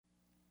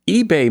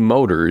eBay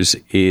Motors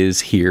is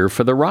here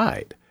for the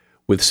ride.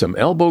 With some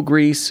elbow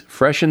grease,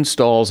 fresh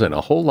installs, and a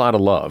whole lot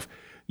of love,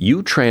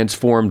 you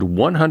transformed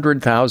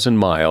 100,000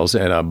 miles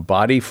and a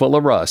body full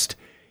of rust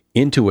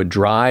into a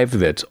drive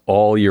that's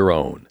all your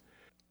own.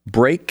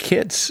 Brake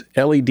kits,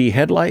 LED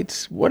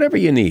headlights, whatever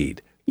you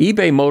need,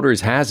 eBay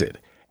Motors has it.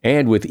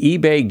 And with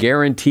eBay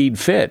Guaranteed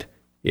Fit,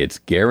 it's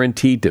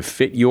guaranteed to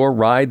fit your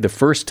ride the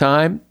first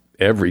time,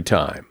 every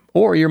time,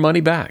 or your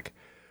money back.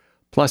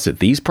 Plus, at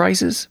these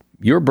prices,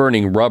 you're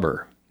burning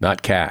rubber,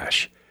 not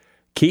cash.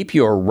 Keep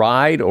your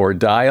ride or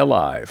die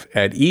alive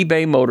at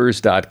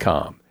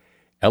ebaymotors.com.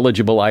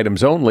 Eligible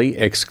items only,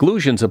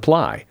 exclusions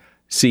apply.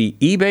 See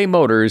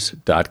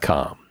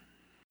ebaymotors.com.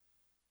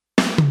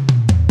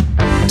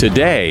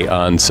 Today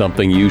on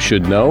Something You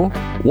Should Know,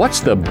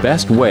 what's the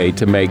best way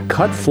to make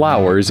cut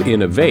flowers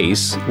in a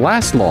vase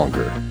last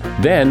longer?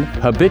 Then,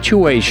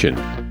 habituation.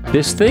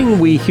 This thing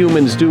we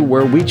humans do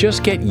where we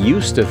just get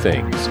used to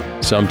things,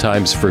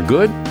 sometimes for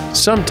good,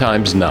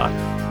 sometimes not.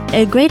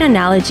 A great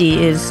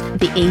analogy is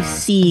the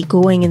AC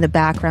going in the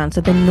background, so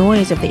the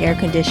noise of the air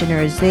conditioner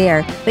is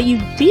there, but you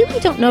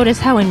really don't notice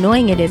how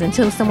annoying it is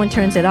until someone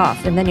turns it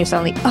off, and then you're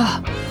suddenly,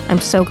 I'm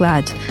so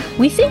glad.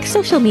 We think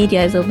social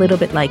media is a little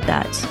bit like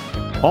that.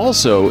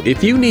 Also,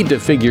 if you need to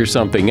figure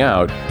something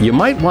out, you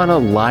might want to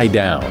lie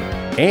down.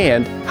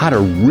 And how to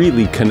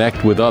really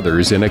connect with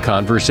others in a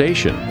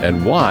conversation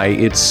and why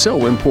it's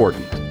so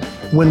important.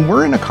 When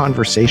we're in a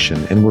conversation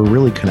and we're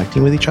really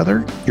connecting with each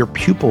other, your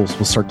pupils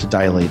will start to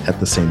dilate at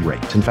the same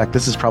rate. In fact,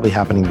 this is probably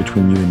happening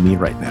between you and me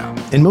right now.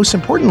 And most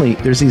importantly,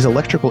 there's these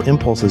electrical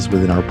impulses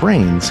within our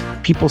brains.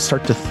 People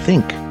start to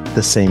think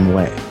the same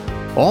way.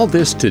 All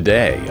this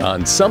today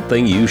on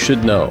Something You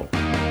Should Know.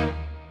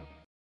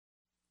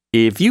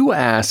 If you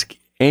ask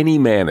any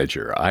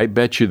manager, I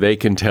bet you they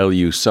can tell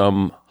you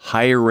some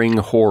hiring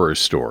horror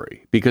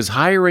story, because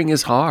hiring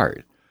is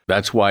hard.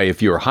 That's why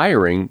if you're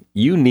hiring,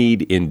 you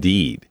need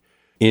Indeed.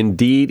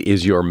 Indeed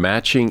is your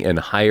matching and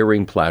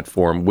hiring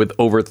platform with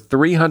over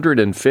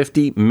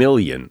 350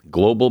 million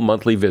global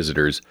monthly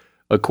visitors,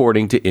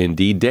 according to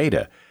Indeed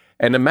data,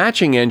 and a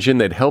matching engine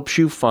that helps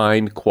you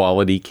find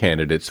quality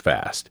candidates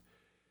fast.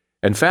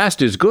 And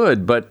fast is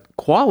good, but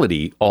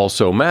quality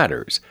also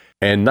matters.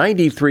 And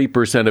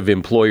 93% of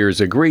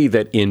employers agree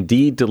that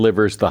Indeed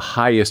delivers the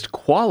highest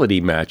quality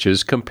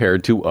matches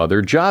compared to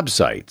other job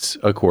sites,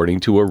 according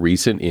to a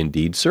recent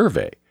Indeed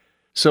survey.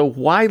 So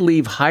why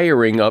leave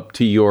hiring up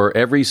to your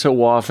every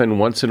so often,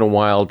 once in a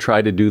while,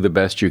 try to do the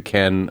best you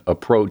can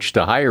approach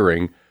to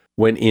hiring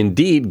when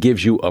Indeed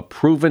gives you a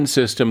proven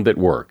system that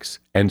works?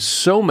 And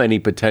so many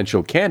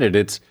potential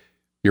candidates,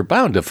 you're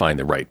bound to find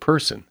the right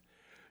person.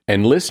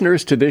 And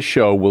listeners to this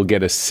show will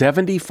get a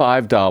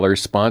 $75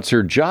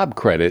 sponsored job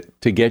credit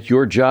to get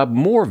your job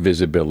more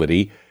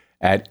visibility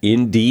at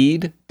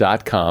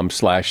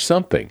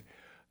Indeed.com/something.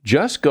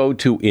 Just go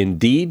to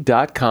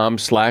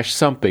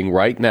Indeed.com/something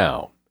right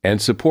now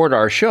and support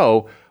our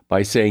show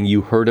by saying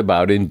you heard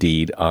about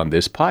Indeed on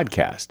this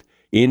podcast.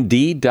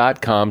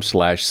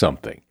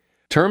 Indeed.com/something.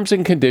 Terms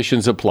and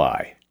conditions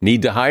apply.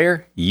 Need to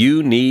hire?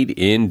 You need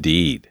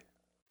Indeed.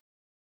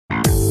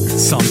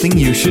 Something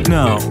you should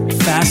know.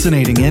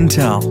 Fascinating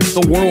intel,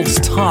 the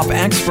world's top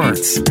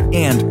experts,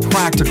 and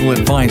practical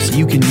advice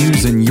you can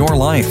use in your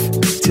life.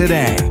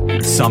 Today,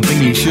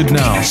 Something You Should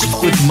Know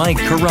with Mike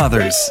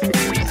Carruthers.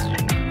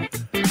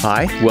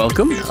 Hi,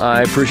 welcome.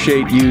 I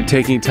appreciate you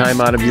taking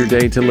time out of your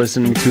day to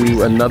listen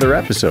to another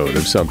episode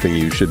of Something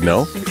You Should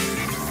Know.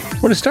 I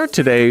want to start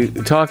today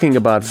talking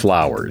about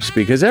flowers,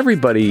 because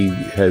everybody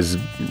has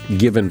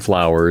given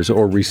flowers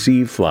or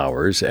received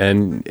flowers,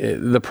 and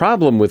the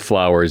problem with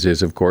flowers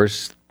is, of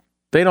course,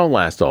 they don't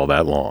last all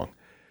that long.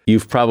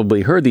 You've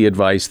probably heard the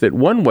advice that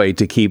one way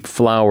to keep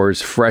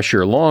flowers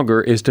fresher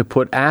longer is to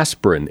put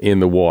aspirin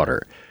in the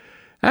water.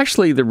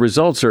 Actually, the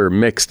results are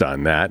mixed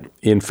on that.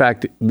 In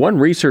fact, one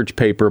research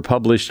paper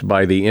published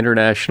by the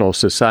International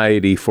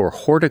Society for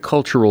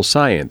Horticultural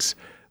Science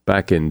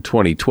back in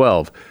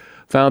 2012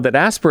 found that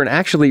aspirin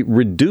actually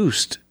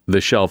reduced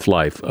the shelf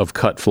life of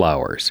cut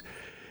flowers.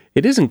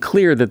 It isn't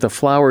clear that the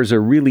flowers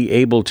are really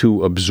able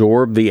to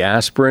absorb the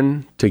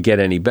aspirin to get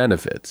any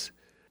benefits.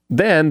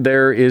 Then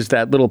there is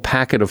that little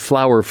packet of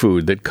flower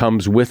food that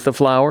comes with the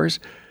flowers.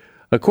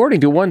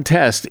 According to one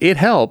test, it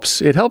helps.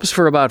 It helps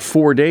for about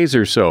 4 days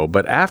or so,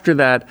 but after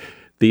that,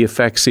 the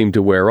effects seem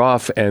to wear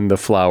off and the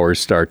flowers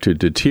start to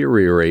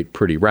deteriorate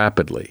pretty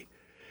rapidly.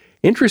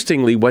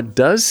 Interestingly, what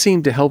does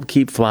seem to help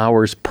keep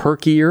flowers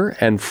perkier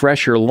and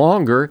fresher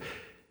longer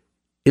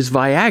is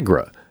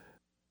Viagra.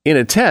 In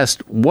a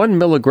test, 1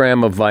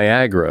 milligram of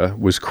Viagra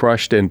was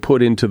crushed and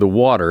put into the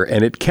water,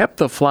 and it kept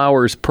the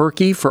flowers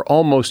perky for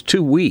almost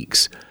 2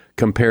 weeks,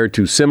 compared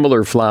to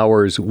similar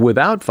flowers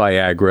without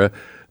Viagra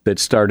that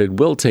started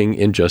wilting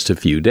in just a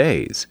few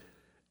days.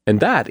 And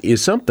that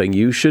is something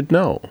you should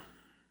know.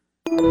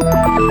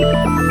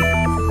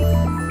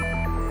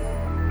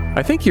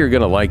 I think you're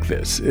going to like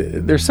this.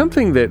 There's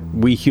something that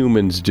we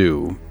humans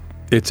do.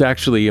 It's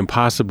actually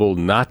impossible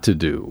not to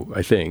do,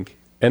 I think.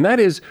 And that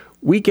is,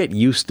 we get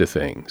used to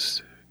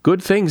things,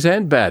 good things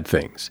and bad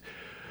things.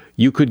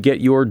 You could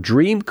get your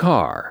dream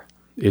car.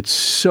 It's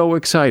so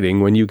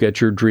exciting when you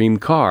get your dream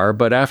car,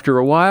 but after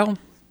a while,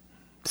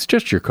 it's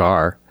just your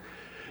car.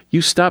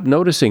 You stop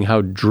noticing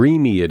how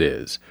dreamy it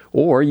is.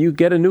 Or you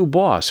get a new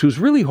boss who's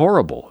really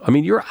horrible. I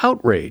mean, you're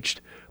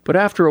outraged. But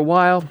after a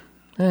while,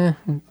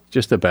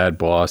 just a bad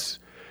boss.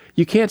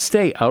 You can't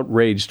stay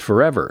outraged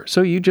forever,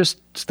 so you just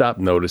stop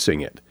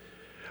noticing it.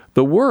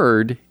 The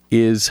word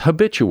is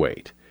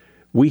habituate.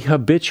 We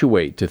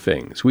habituate to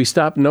things. We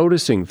stop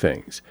noticing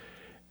things.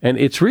 And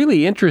it's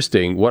really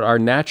interesting what our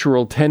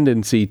natural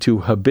tendency to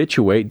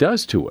habituate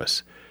does to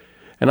us.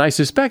 And I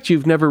suspect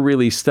you've never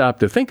really stopped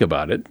to think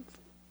about it.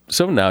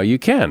 So now you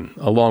can,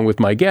 along with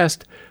my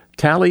guest,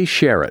 Tali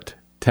Sharot.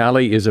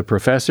 Tali is a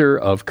professor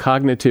of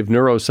cognitive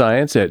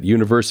neuroscience at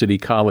University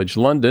College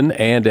London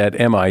and at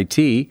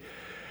MIT,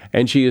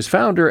 and she is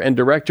founder and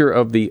director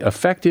of the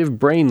Effective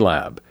Brain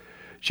Lab.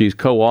 She's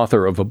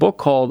co-author of a book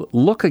called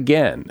Look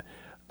Again,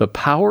 The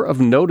Power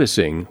of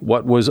Noticing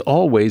What Was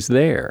Always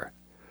There.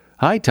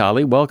 Hi,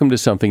 Tali. Welcome to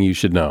Something You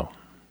Should Know.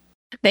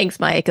 Thanks,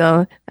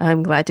 Michael.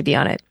 I'm glad to be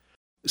on it.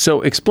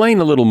 So explain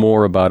a little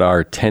more about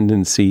our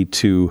tendency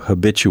to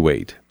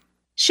habituate.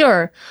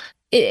 Sure.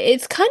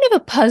 It's kind of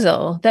a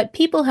puzzle that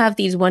people have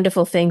these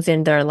wonderful things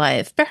in their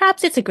life.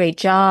 Perhaps it's a great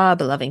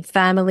job, a loving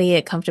family,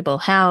 a comfortable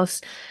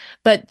house,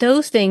 but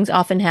those things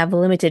often have a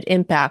limited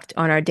impact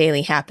on our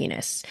daily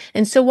happiness.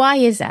 And so why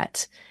is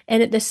that?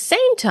 And at the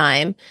same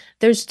time,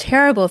 there's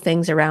terrible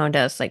things around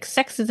us like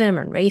sexism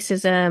and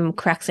racism,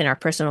 cracks in our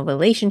personal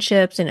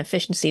relationships,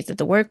 inefficiencies at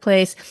the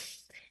workplace.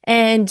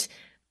 And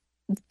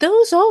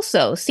those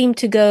also seem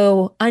to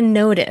go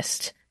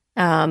unnoticed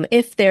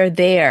if they're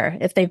there,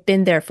 if they've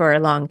been there for a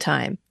long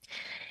time.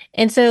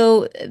 And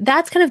so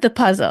that's kind of the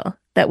puzzle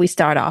that we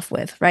start off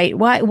with, right?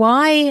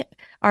 Why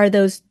are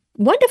those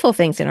wonderful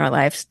things in our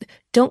lives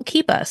don't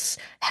keep us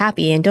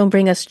happy and don't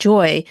bring us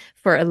joy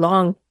for a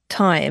long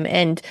time?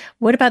 And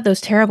what about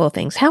those terrible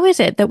things? How is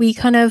it that we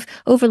kind of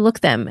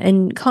overlook them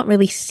and can't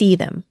really see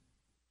them?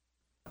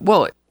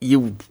 Well,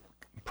 you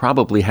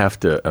probably have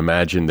to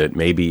imagine that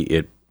maybe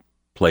it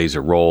plays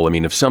a role. I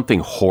mean, if something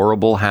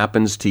horrible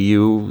happens to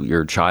you,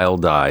 your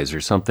child dies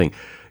or something,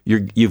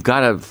 you've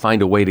got to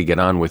find a way to get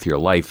on with your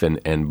life,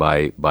 and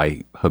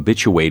by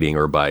habituating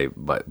or by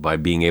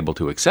being able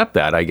to accept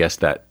that, I guess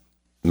that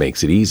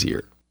makes it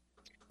easier.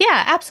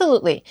 Yeah,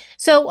 absolutely.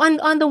 So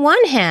on the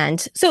one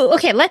hand,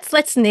 okay,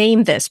 let's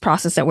name this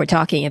process that we're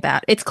talking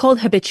about. It's called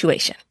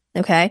habituation.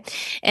 Okay.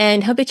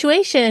 And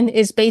habituation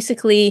is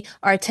basically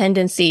our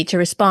tendency to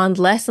respond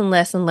less and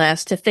less and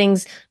less to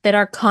things that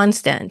are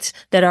constant,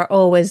 that are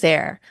always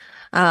there.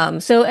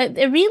 So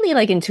a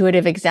really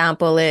intuitive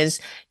example is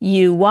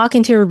you walk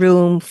into a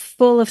room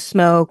full of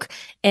smoke,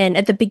 and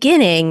at the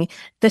beginning,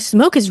 the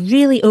smoke is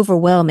really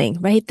overwhelming,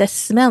 right? The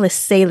smell is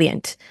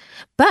salient.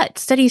 But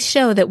studies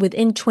show that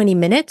within 20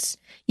 minutes,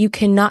 you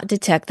cannot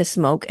detect the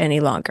smoke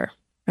any longer,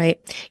 right?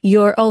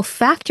 Your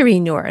olfactory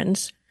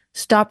neurons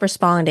stop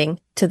responding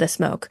to the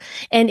smoke.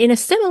 And in a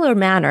similar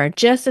manner,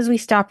 just as we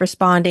stop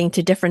responding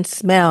to different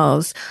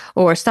smells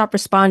or stop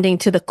responding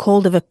to the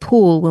cold of a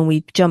pool when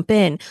we jump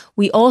in,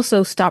 we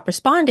also stop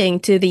responding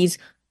to these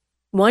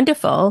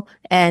wonderful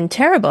and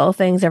terrible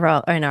things in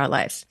our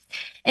lives.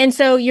 And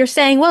so you're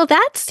saying, well,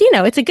 that's,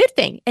 it's a good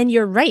thing. And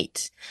you're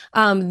right.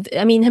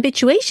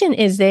 Habituation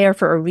is there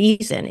for a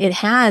reason. It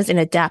has an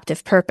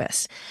adaptive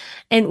purpose.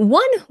 And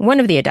one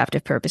of the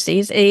adaptive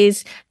purposes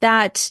is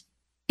that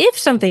if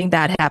something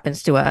bad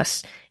happens to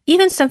us,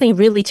 even something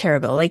really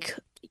terrible, like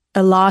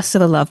a loss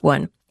of a loved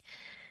one,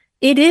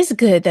 it is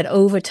good that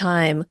over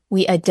time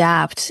we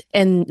adapt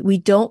and we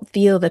don't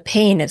feel the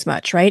pain as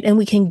much, right? And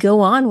we can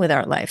go on with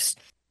our lives.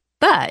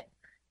 But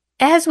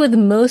as with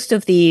most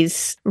of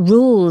these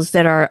rules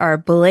that our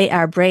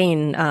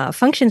brain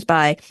functions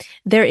by,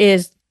 there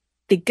is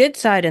the good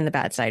side and the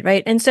bad side,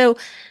 right? And so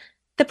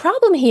the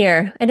problem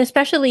here, and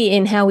especially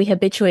in how we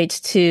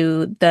habituate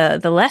to the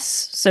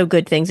less so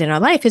good things in our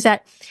life, is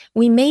that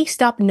we may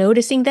stop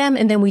noticing them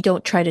and then we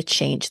don't try to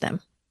change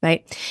them,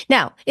 right?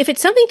 Now, if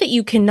it's something that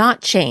you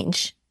cannot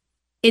change,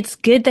 it's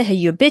good that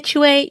you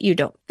habituate, you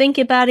don't think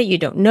about it, you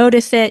don't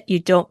notice it, you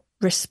don't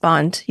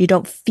respond, you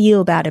don't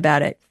feel bad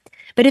about it.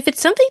 But if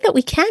it's something that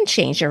we can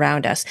change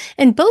around us,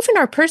 and both in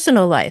our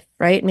personal life,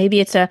 right? Maybe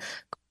it's a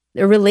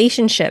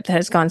relationship that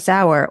has gone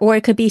sour, or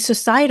it could be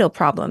societal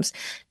problems,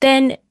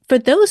 then for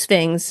those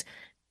things,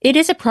 it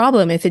is a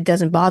problem if it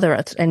doesn't bother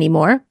us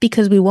anymore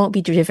because we won't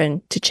be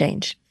driven to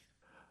change.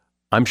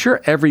 I'm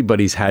sure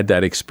everybody's had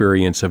that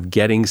experience of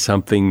getting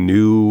something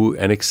new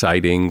and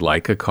exciting,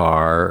 like a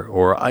car,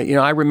 or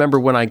I remember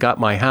when I got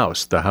my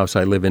house, the house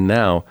I live in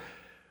now.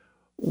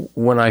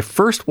 When I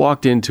first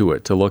walked into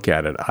it to look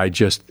at it, I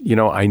just,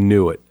 I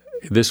knew it.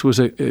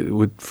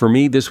 For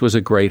me, this was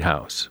a great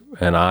house,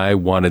 and I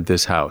wanted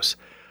this house.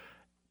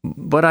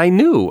 But I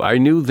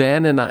knew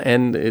then,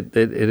 and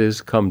it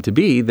has come to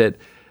be that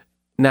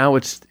now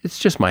it's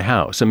just my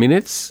house. I mean,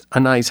 it's a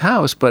nice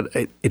house, but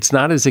it's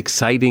not as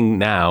exciting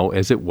now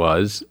as it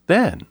was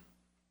then.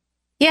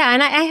 Yeah,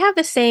 and I have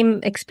the same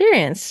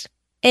experience.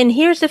 And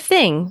here's the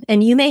thing,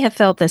 and you may have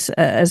felt this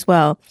as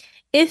well.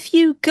 If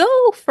you go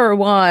for a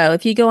while,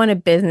 if you go on a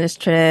business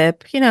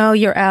trip,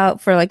 you're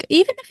out for like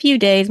even a few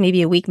days,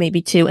 maybe a week,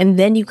 maybe two, and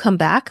then you come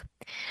back,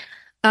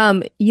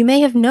 you may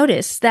have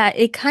noticed that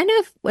it kind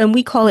of, and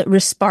we call it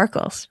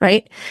resparkles,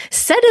 right?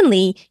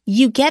 Suddenly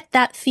you get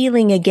that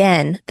feeling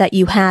again that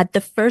you had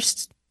the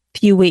first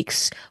few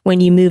weeks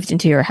when you moved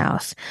into your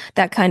house,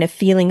 that kind of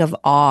feeling of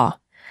awe.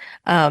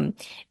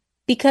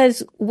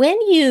 Because when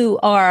you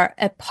are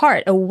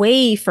apart,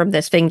 away from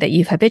this thing that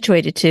you've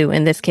habituated to,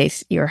 in this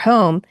case, your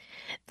home,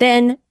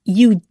 then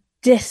you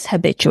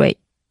dishabituate,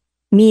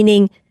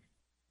 meaning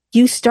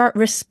you start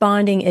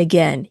responding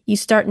again. You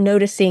start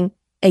noticing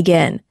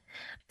again.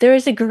 There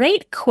is a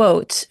great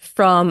quote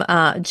from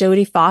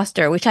Jodie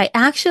Foster, which I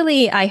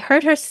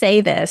heard her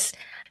say this.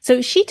 So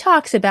she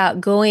talks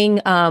about going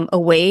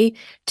away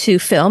to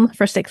film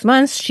for 6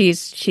 months.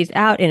 She's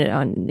out in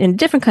a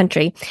different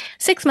country.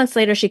 6 months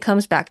later, she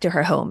comes back to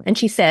her home, and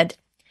she said,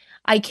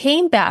 "I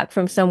came back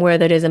from somewhere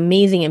that is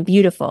amazing and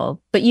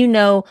beautiful, but you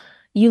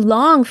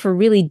long for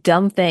really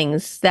dumb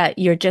things that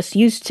you're just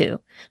used to.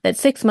 That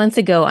 6 months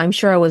ago, I'm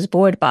sure I was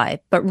bored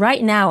by, but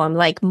right now I'm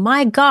like,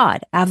 my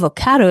God,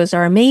 avocados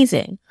are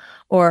amazing."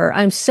 Or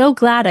I'm so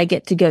glad I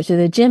get to go to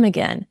the gym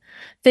again.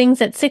 Things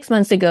that 6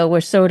 months ago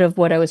were sort of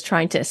what I was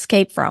trying to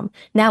escape from.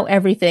 Now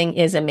everything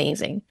is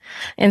amazing.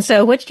 And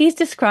so what she's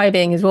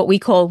describing is what we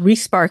call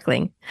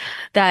resparkling,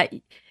 that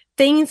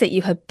things that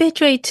you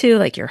habituate to,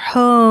 like your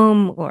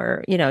home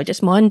or,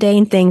 just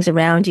mundane things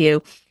around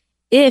you,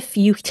 if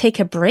you take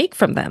a break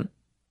from them,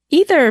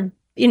 either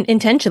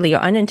intentionally or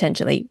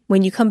unintentionally,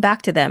 when you come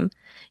back to them,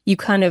 you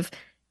kind of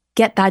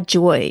get that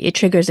joy. It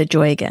triggers a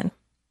joy again.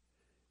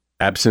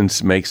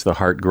 Absence makes the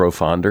heart grow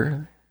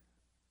fonder?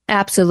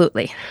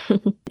 Absolutely.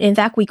 In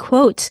fact, we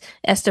quote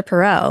Esther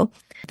Perel,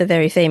 the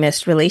very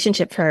famous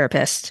relationship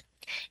therapist,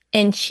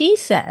 and she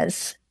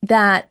says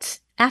that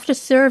after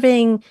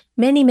serving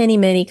many, many,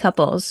 many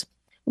couples,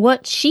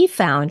 what she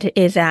found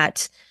is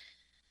that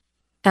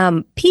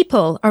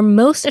people are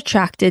most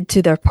attracted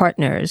to their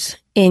partners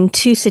in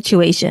two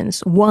situations.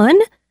 One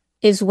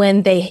is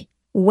when they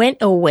went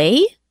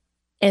away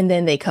and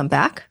then they come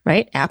back,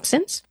 right?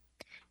 Absence.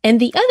 And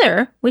the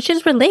other, which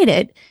is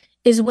related,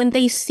 is when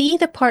they see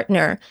the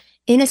partner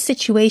in a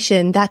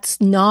situation that's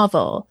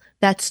novel,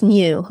 that's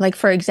new. Like,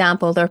 for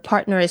example, their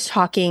partner is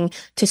talking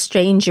to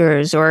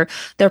strangers or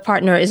their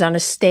partner is on a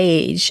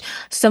stage,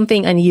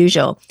 something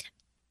unusual.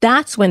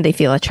 That's when they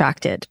feel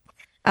attracted.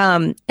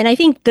 And I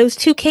think those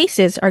two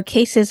cases are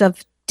cases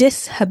of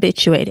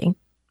dishabituating,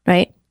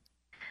 right?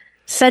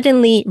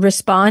 Suddenly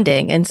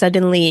responding and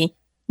suddenly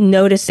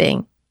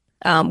noticing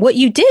what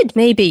you did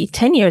maybe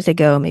 10 years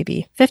ago,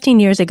 maybe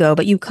 15 years ago,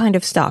 but you kind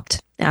of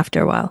stopped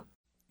after a while.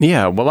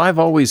 Yeah, well, I've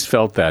always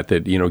felt that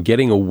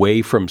getting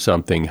away from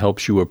something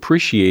helps you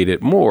appreciate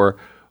it more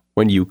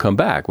when you come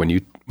back, when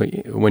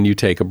you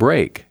take a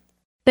break.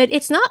 But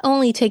it's not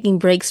only taking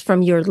breaks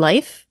from your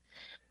life,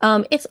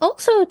 it's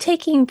also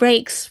taking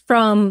breaks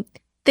from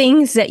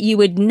things that you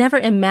would never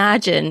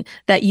imagine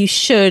that you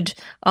should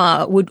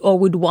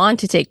would want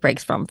to take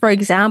breaks from. For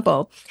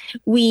example,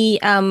 we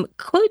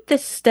quote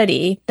this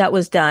study that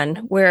was done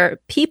where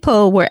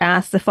people were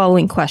asked the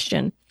following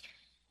question.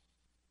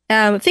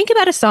 Think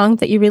about a song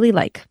that you really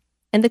like.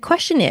 And the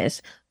question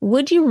is,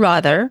 would you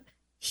rather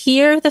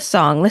hear the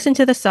song, listen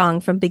to the song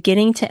from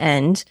beginning to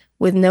end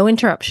with no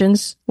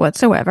interruptions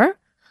whatsoever?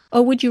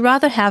 Or would you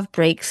rather have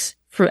breaks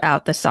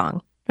throughout the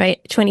song,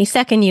 right?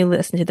 20-second, you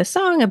listen to the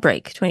song, a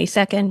break,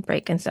 20-second,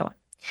 break, and so on.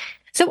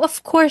 So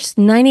of course,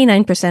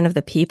 99% of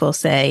the people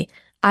say,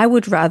 I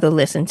would rather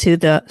listen to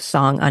the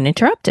song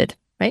uninterrupted,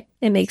 right?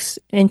 It makes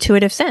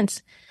intuitive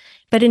sense.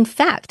 But in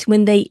fact,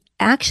 when they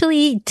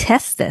actually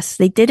test this,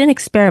 they did an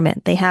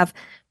experiment. They have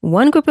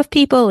one group of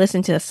people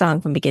listen to a song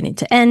from beginning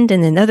to end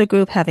and another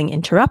group having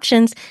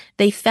interruptions.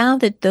 They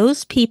found that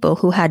those people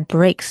who had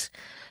breaks,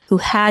 who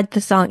had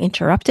the song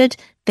interrupted,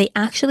 they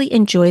actually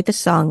enjoyed the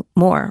song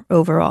more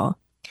overall.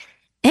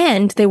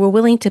 And they were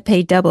willing to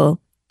pay double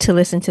to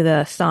listen to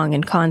the song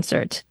in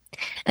concert.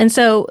 And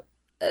so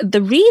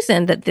the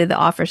reason that the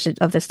author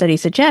of the study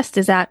suggests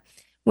is that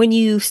when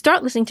you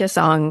start listening to a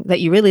song that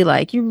you really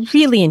like, you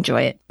really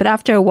enjoy it. But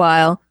after a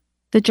while,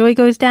 the joy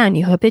goes down.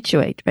 You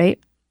habituate, right?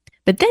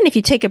 But then if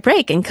you take a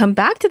break and come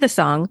back to the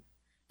song,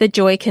 the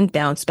joy can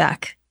bounce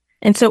back.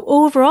 And so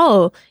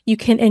overall, you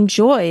can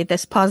enjoy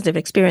this positive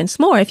experience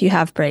more if you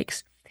have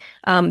breaks.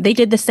 They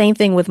did the same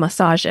thing with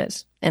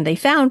massages, and they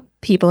found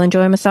people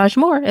enjoy a massage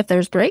more if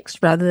there's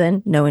breaks rather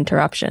than no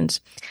interruptions.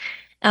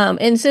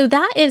 And so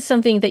that is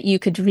something that you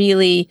could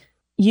really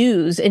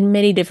use in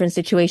many different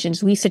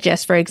situations. We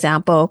suggest, for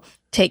example,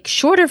 take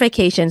shorter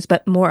vacations,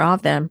 but more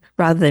of them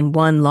rather than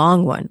one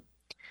long one.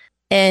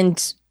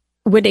 And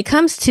when it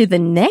comes to the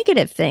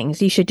negative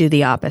things, you should do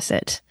the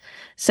opposite.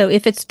 So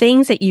if it's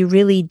things that you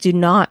really do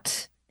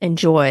not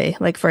enjoy,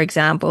 like, for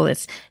example,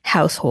 it's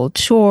household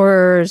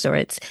chores or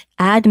it's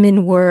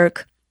admin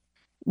work,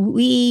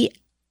 we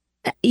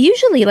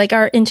usually, like,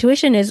 our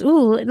intuition is,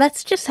 ooh,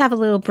 let's just have a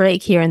little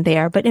break here and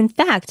there. But in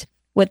fact,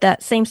 what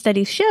that same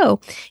studies show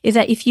is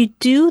that if you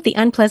do the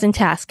unpleasant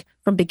task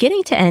from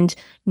beginning to end,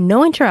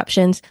 no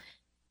interruptions,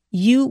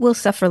 you will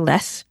suffer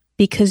less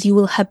because you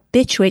will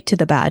habituate to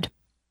the bad,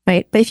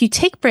 right? But if you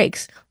take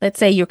breaks, let's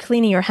say you're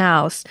cleaning your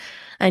house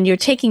and you're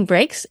taking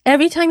breaks,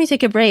 every time you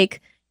take a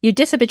break, you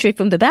dishabituate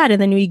from the bad,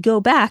 and then when you go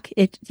back,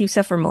 you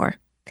suffer more.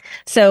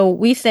 So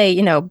we say,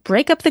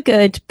 break up the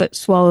good, but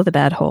swallow the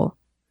bad whole.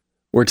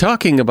 We're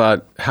talking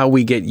about how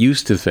we get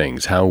used to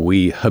things, how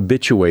we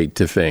habituate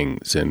to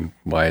things, and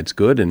why it's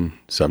good and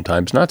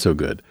sometimes not so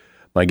good.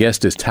 My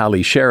guest is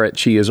Tali Sharot.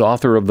 She is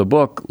author of the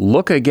book,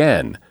 Look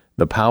Again,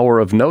 The Power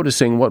of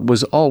Noticing What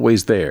Was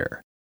Always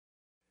There.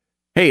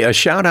 Hey, a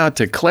shout out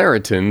to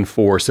Claritin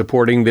for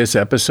supporting this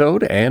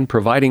episode and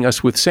providing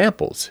us with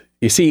samples.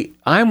 You see,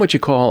 I'm what you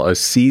call a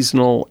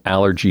seasonal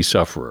allergy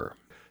sufferer.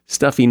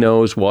 Stuffy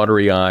nose,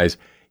 watery eyes.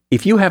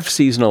 If you have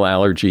seasonal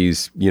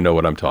allergies, you know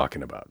what I'm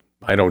talking about.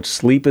 I don't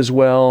sleep as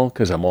well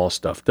because I'm all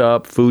stuffed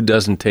up. Food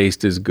doesn't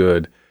taste as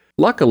good.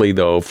 Luckily,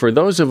 though, for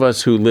those of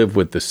us who live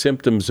with the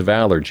symptoms of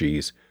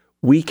allergies,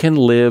 we can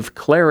live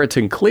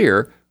Claritin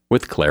Clear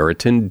with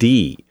Claritin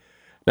D.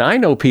 Now, I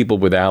know people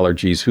with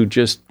allergies who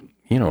just,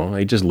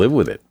 they just live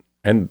with it.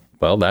 And,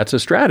 well, that's a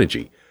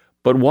strategy.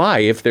 But why?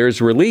 If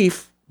there's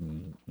relief,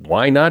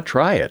 why not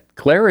try it?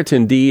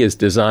 Claritin D is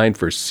designed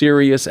for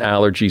serious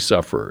allergy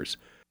sufferers.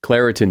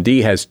 Claritin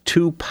D has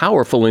 2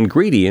 powerful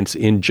ingredients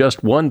in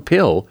just one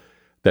pill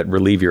that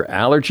relieve your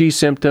allergy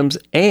symptoms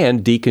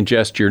and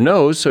decongest your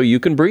nose so you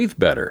can breathe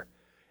better.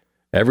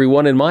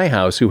 Everyone in my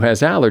house who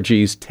has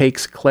allergies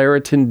takes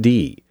Claritin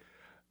D.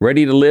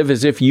 Ready to live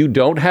as if you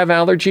don't have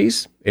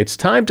allergies? It's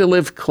time to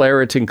live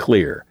Claritin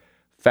Clear.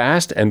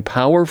 Fast and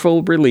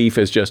powerful relief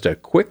is just a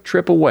quick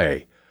trip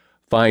away.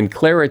 Find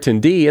Claritin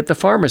D at the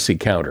pharmacy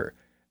counter.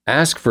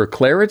 Ask for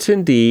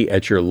Claritin D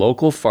at your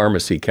local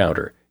pharmacy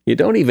counter. You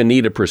don't even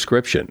need a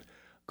prescription.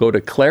 Go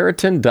to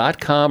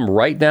Claritin.com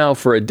right now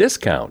for a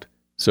discount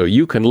so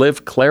you can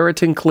live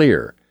Claritin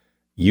Clear.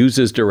 Use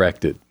as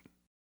directed.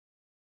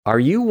 Are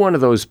you one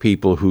of those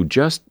people who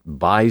just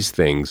buys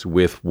things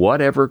with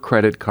whatever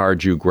credit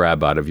card you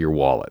grab out of your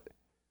wallet?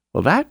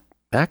 Well,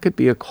 that could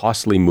be a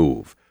costly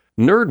move.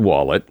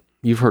 NerdWallet,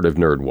 you've heard of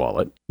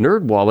NerdWallet.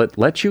 NerdWallet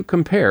lets you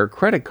compare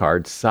credit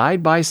cards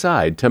side by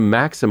side to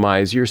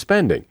maximize your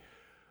spending.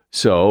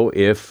 So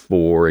if,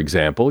 for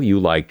example, you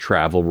like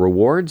travel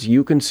rewards,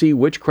 you can see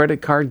which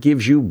credit card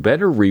gives you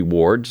better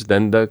rewards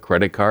than the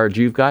credit card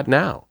you've got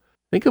now.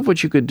 Think of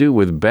what you could do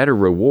with better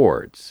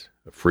rewards.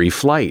 A free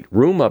flight,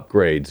 room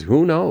upgrades,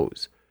 who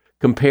knows?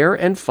 Compare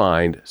and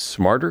find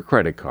smarter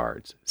credit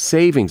cards,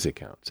 savings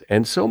accounts,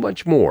 and so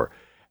much more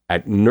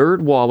at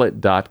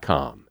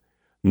nerdwallet.com.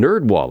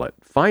 NerdWallet,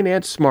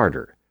 finance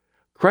smarter.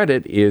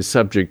 Credit is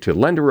subject to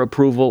lender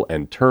approval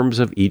and terms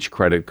of each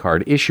credit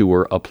card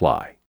issuer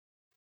apply.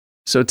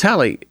 So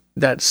Tali,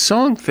 that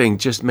song thing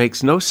just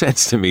makes no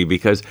sense to me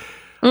because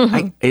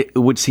it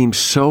would seem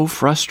so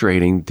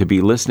frustrating to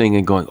be listening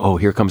and going, oh,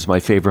 here comes my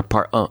favorite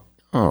part.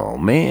 Oh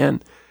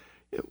man,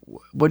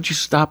 what'd you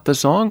stop the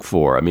song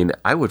for? I mean,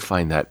 I would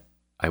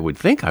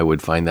think I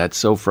would find that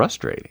so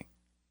frustrating.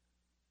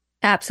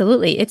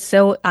 Absolutely. It's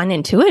so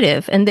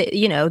unintuitive. And,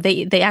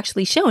 they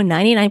actually show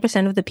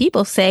 99% of the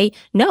people say,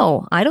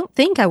 no, I don't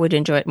think I would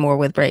enjoy it more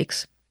with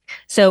breaks.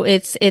 So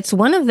it's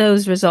one of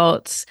those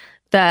results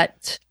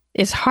that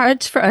is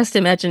hard for us to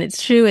imagine.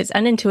 It's true. It's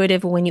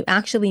unintuitive. When you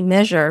actually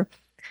measure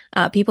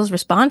people's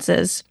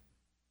responses,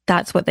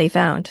 that's what they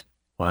found.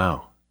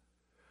 Wow.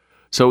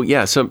 So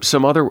yeah,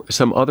 some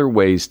other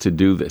ways to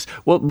do this.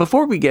 Well,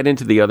 before we get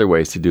into the other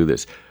ways to do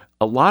this,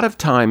 a lot of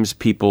times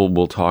people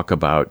will talk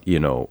about,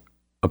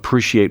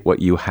 appreciate what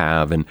you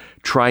have and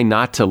try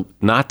not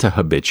to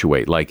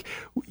habituate. Like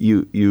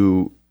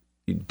you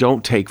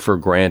don't take for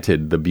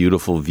granted the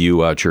beautiful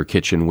view out your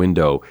kitchen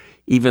window,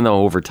 even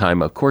though over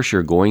time, of course,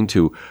 you're going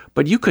to.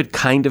 But you could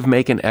kind of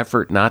make an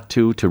effort not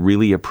to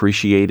really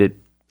appreciate it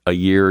a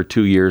year or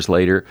 2 years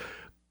later.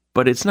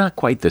 But it's not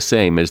quite the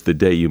same as the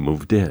day you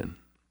moved in.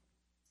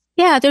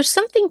 Yeah, there's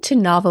something to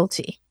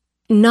novelty.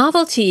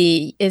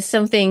 Novelty is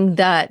something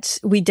that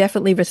we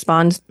definitely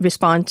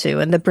respond to,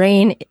 and the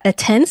brain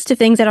attends to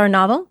things that are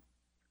novel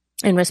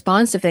and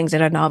responds to things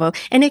that are novel,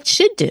 and it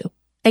should do.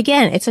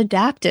 Again, it's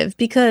adaptive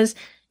because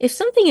if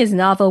something is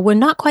novel, we're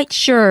not quite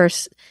sure,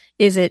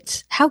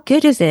 how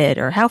good is it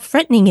or how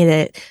threatening is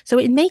it? So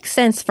it makes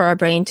sense for our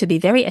brain to be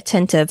very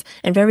attentive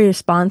and very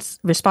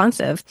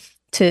responsive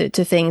to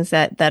things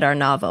that are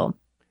novel.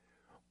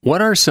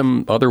 What are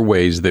some other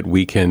ways that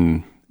we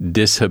can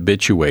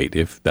dishabituate,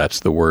 if that's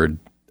the word?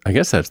 I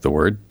guess that's the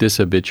word,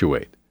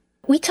 dishabituate.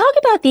 We talk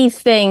about these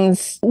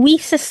things we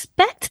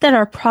suspect that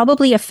are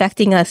probably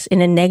affecting us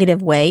in a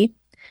negative way,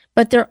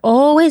 but they're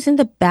always in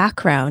the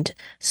background.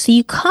 So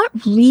you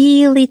can't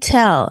really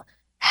tell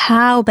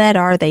how bad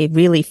are they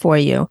really for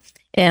you.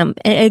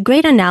 A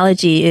great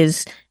analogy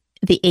is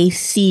the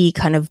AC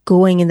kind of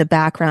going in the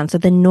background. So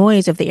the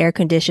noise of the air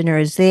conditioner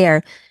is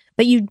there,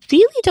 but you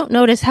really don't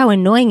notice how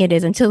annoying it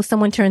is until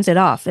someone turns it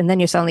off. And then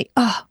you're suddenly,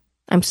 oh,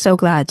 I'm so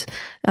glad.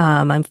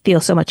 I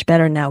feel so much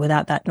better now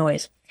without that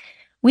noise.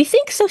 We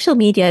think social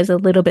media is a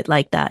little bit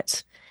like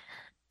that.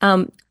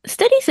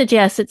 Studies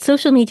suggest that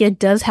social media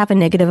does have a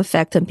negative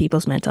effect on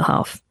people's mental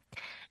health,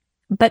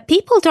 but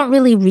people don't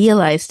really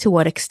realize to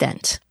what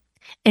extent.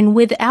 And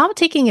without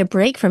taking a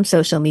break from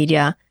social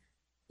media,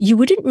 you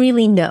wouldn't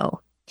really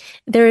know.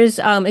 There's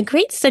a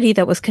great study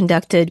that was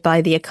conducted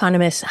by the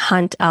economist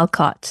Hunt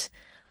Alcott.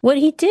 What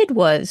he did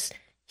was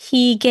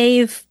he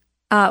gave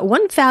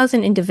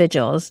 1,000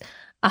 individuals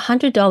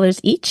 $100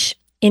 each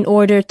in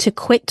order to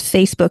quit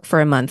Facebook for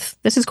a month.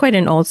 This is quite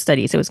an old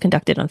study, so it was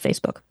conducted on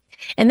Facebook.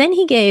 And then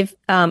he gave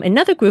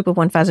another group of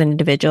 1,000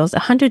 individuals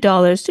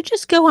 $100 to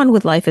just go on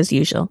with life as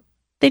usual.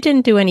 They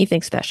didn't do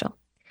anything special.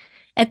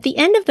 At the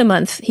end of the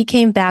month, he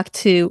came back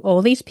to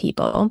all these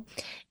people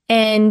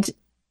and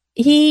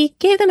he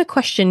gave them a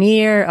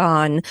questionnaire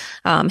on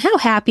how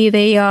happy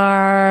they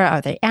are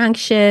they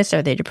anxious,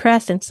 are they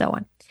depressed, and so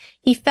on.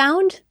 He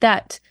found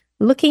that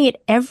looking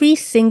at every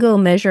single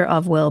measure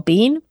of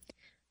well-being,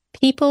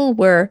 people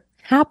were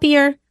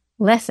happier,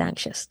 less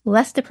anxious,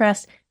 less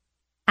depressed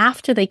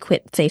after they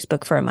quit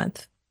Facebook for a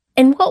month.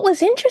 And what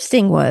was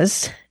interesting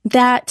was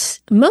that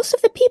most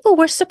of the people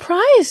were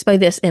surprised by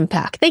this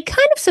impact. They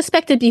kind of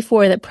suspected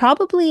before that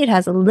probably it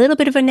has a little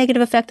bit of a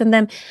negative effect on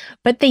them,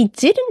 but they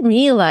didn't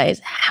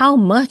realize how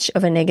much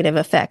of a negative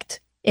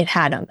effect it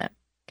had on them.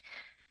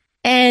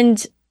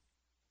 And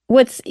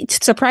what's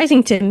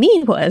surprising to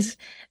me was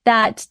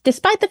that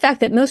despite the fact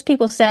that most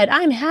people said,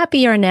 I'm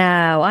happier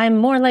now, I'm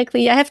more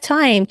likely, I have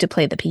time to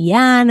play the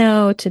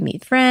piano, to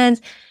meet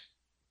friends,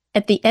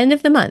 at the end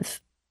of the month,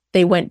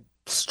 they went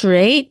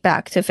straight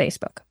back to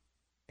Facebook.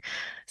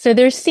 So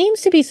there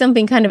seems to be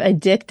something kind of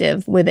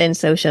addictive within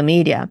social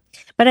media.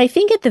 But I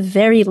think at the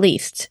very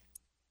least,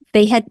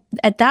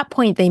 at that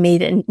point, they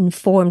made an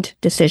informed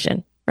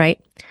decision, right?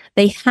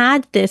 They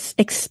had this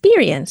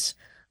experience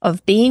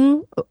of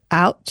being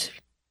out,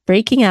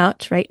 breaking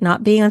out, right?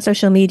 Not being on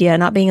social media,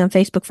 not being on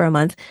Facebook for a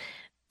month.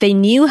 They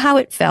knew how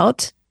it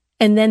felt,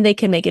 and then they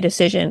can make a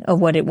decision of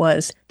what it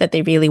was that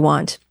they really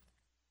want.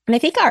 And I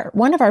think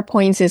one of our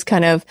points is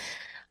kind of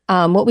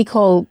what we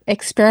call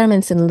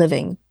experiments in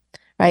living,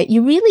 right?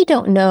 You really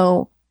don't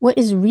know what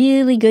is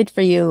really good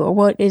for you or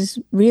what is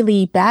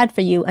really bad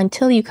for you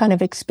until you kind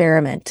of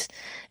experiment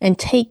and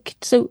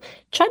so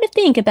try to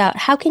think about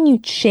how can you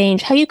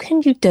change, how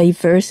can you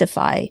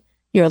diversify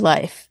your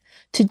life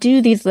to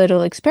do these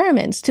little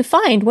experiments to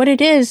find what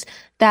it is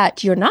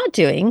that you're not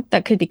doing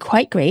that could be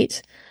quite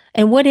great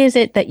and what is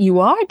it that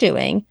you are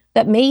doing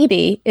that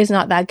maybe is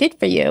not that good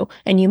for you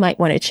and you might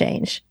want to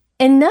change.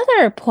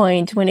 Another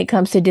point when it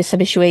comes to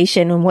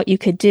dishabituation and what you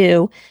could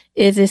do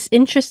is this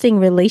interesting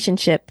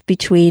relationship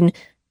between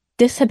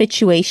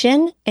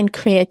dishabituation and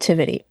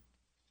creativity.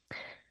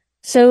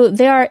 So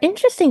there are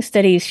interesting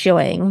studies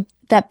showing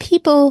that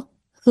people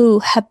who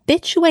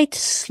habituate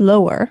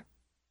slower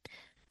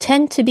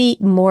tend to be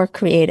more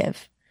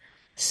creative.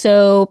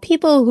 So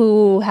people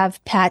who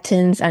have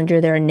patents under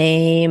their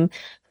name,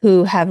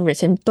 who have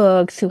written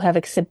books, who have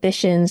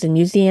exhibitions in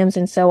museums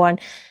and so on,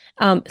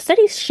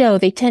 studies show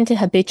they tend to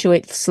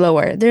habituate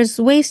slower. There's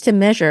ways to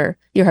measure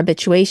your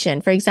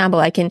habituation. For example,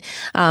 I can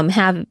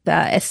have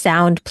a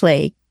sound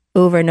play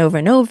over and over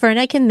and over, and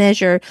I can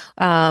measure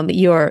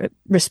your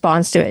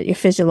response to it, your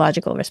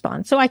physiological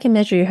response. So I can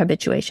measure your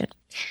habituation.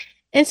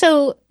 And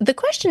so the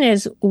question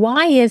is,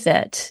 why is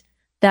it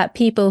that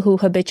people who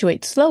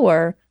habituate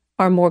slower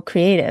are more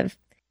creative?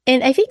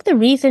 And I think the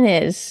reason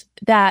is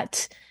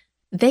that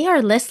they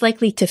are less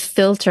likely to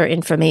filter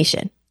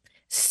information.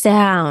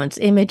 Sounds,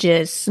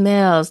 images,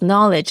 smells,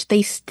 knowledge,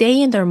 they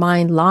stay in their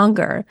mind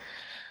longer.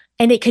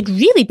 And it could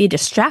really be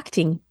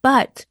distracting,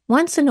 but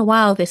once in a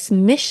while, this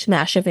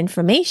mishmash of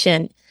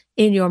information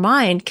in your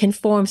mind can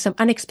form some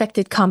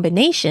unexpected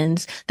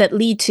combinations that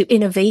lead to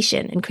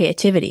innovation and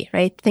creativity,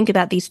 right? Think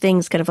about these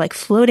things kind of like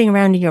floating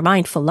around in your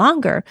mind for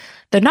longer.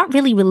 They're not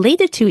really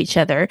related to each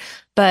other,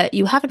 but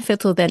you haven't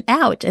filtered them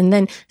out. And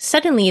then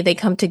suddenly they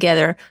come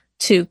together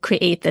to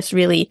create this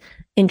really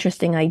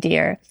interesting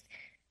idea.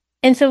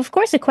 And so, of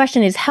course, the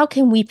question is, how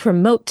can we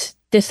promote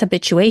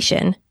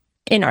dishabituation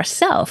in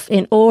ourselves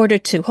in order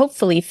to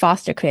hopefully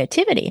foster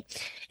creativity?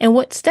 And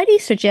what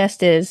studies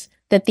suggest is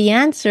that the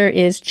answer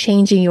is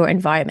changing your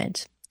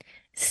environment.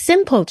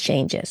 Simple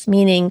changes,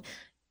 meaning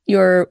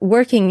you're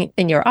working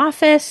in your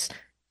office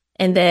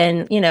and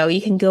then,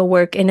 you can go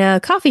work in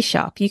a coffee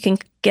shop. You can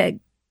get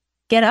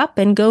up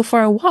and go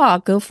for a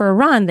walk, go for a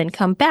run, then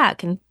come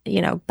back and,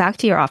 back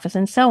to your office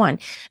and so on.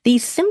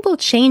 These simple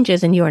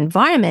changes in your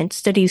environment,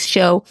 studies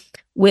show,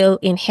 will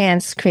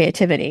enhance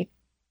creativity.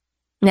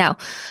 Now,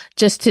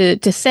 just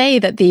to say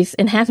that these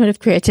enhancement of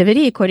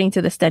creativity, according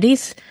to the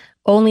studies,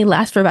 only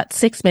last for about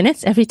 6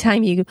 minutes every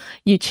time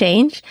you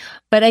change.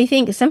 But I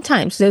think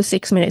sometimes those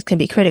 6 minutes can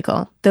be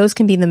critical. Those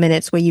can be the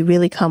minutes where you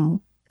really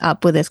come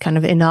up with this kind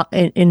of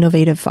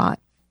innovative thought.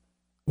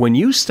 When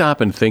you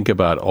stop and think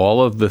about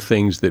all of the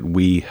things that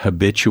we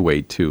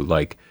habituate to,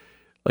 like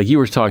you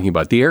were talking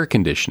about the air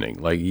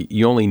conditioning, like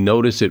you only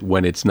notice it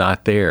when it's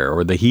not there,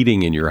 or the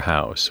heating in your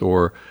house,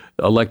 or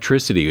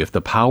electricity if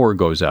the power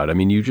goes out. I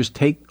mean, you just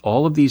take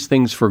all of these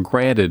things for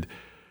granted.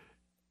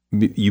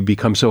 you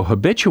become so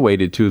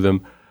habituated to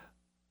them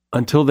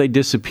until they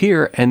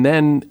disappear, and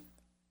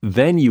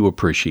then you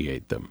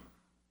appreciate them.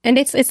 And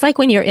it's like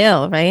when you're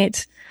ill,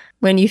 right?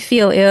 When you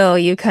feel ill,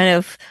 you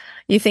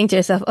think to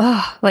yourself,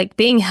 oh, like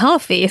being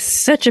healthy is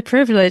such a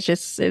privilege.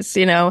 It's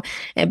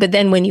but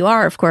then when you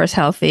are, of course,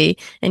 healthy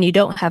and you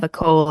don't have a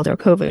cold or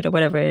COVID or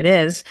whatever it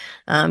is,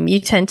 you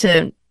tend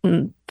to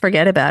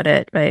forget about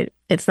it, right?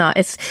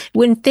 It's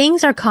when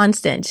things are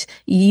constant,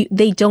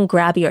 they don't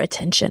grab your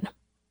attention.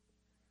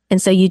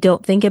 And so you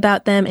don't think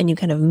about them and you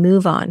kind of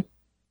move on.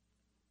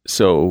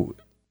 So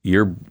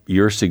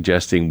you're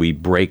suggesting we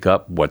break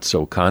up what's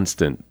so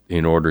constant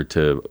in order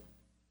to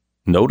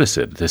notice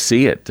it, to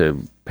see it,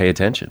 to pay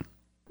attention.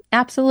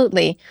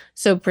 Absolutely.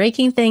 So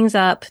breaking things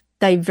up,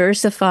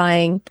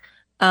 diversifying,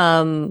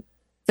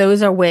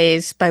 those are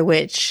ways by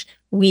which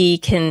we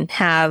can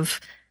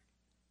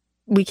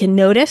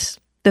notice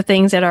the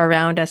things that are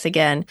around us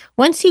again.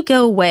 Once you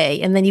go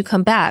away and then you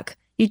come back,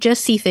 you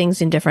just see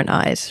things in different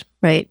eyes,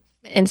 right?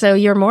 And so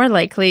you're more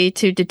likely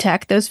to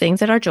detect those things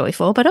that are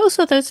joyful, but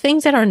also those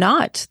things that are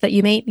not, that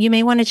you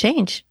may want to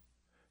change.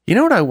 You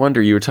know what I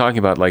wonder? You were talking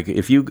about, like,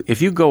 if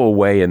you go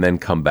away and then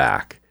come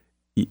back,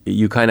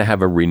 you kind of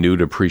have a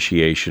renewed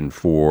appreciation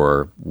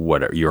for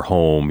whatever, your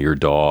home, your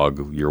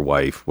dog, your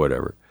wife,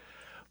 whatever.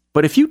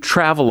 But if you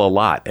travel a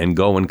lot and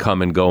go and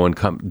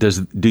come,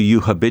 do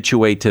you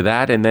habituate to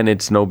that and then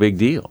it's no big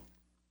deal?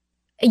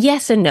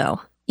 Yes and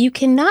no. You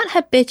cannot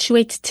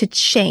habituate to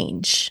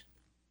change,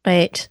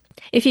 right?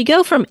 If you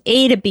go from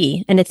A to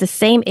B and it's the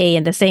same A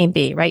and the same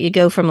B, right? You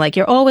go from, like,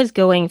 you're always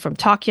going from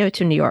Tokyo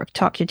to New York,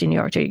 Tokyo to New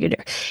York, to New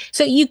York.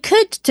 So you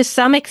could, to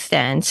some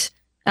extent,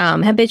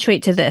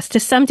 habituate to this to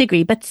some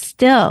degree, but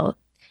still,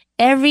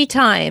 every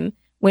time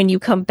when you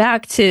come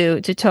back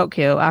to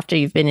Tokyo after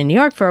you've been in New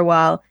York for a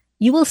while,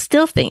 you will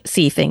still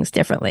see things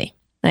differently,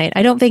 right?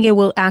 I don't think it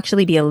will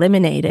actually be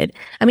eliminated.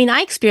 I mean,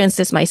 I experienced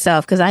this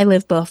myself because I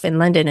live both in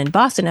London and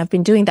Boston. I've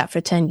been doing that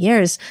for 10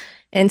 years.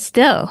 And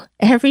still,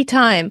 every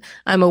time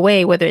I'm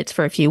away, whether it's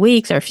for a few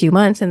weeks or a few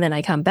months, and then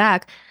I come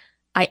back,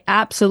 I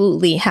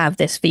absolutely have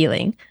this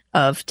feeling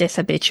of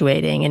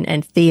dishabituating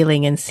and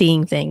feeling and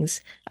seeing things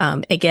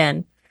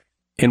again.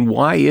 And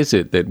why is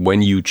it that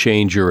when you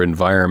change your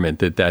environment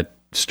that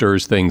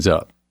stirs things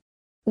up?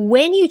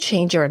 When you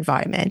change your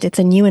environment, it's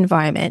a new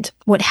environment.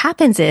 What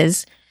happens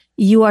is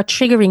you are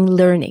triggering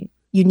learning.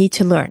 You need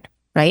to learn,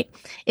 right?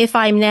 If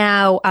I'm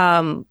now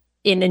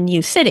in a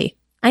new city,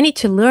 I need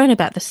to learn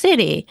about the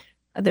city.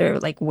 They're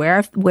like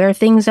where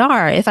things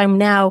are. If I'm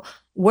now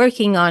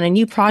working on a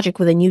new project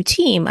with a new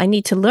team, I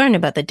need to learn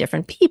about the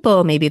different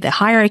people, maybe the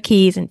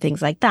hierarchies and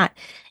things like that.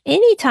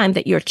 Anytime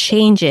that you're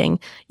changing,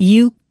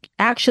 you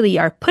actually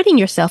are putting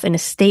yourself in a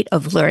state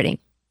of learning.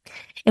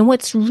 And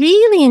what's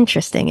really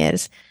interesting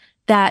is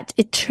that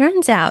it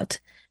turns out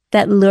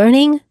that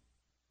learning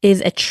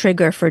is a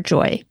trigger for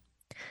joy.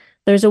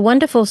 There's a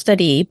wonderful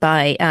study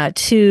by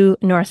two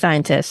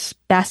neuroscientists,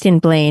 Bastian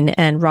Blaine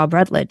and Rob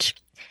Rutledge.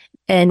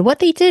 And what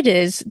they did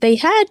is they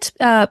had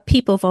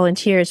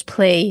volunteers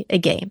play a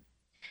game.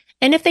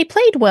 And if they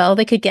played well,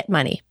 they could get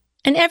money.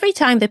 And every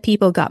time that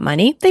people got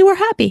money, they were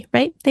happy,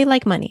 right? They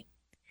like money.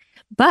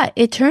 But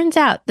it turns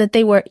out that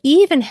they were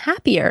even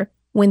happier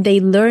when they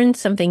learned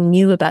something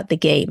new about the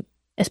game,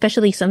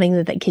 especially something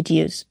that they could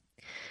use.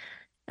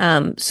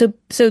 So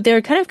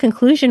their kind of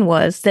conclusion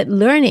was that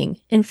learning,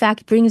 in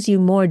fact, brings you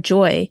more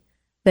joy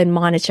than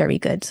monetary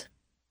goods.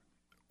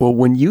 Well,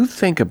 when you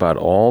think about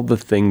all the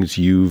things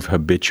you've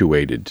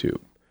habituated to,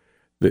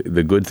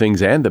 the good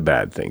things and the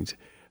bad things,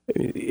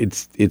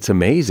 it's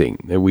amazing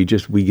that we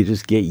just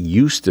get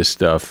used to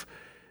stuff.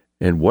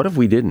 And what if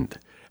we didn't?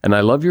 And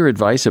I love your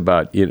advice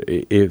about,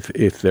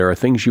 if there are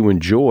things you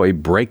enjoy,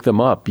 break them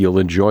up. You'll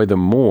enjoy them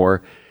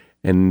more.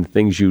 And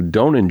things you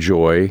don't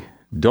enjoy,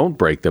 don't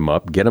break them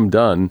up. Get them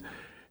done,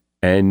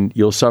 and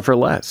you'll suffer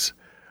less.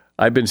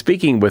 I've been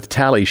speaking with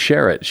Tali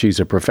Sharot. She's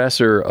a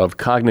professor of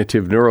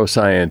cognitive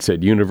neuroscience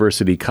at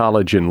University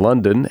College in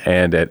London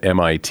and at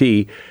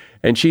MIT.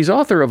 And she's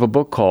author of a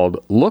book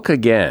called Look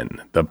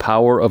Again, The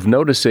Power of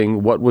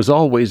Noticing What Was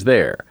Always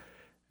There.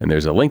 And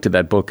there's a link to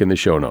that book in the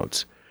show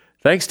notes.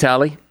 Thanks,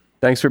 Tali.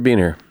 Thanks for being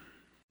here.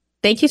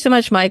 Thank you so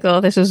much,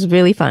 Michael. This was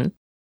really fun.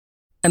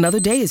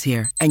 Another day is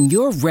here, and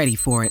you're ready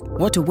for it.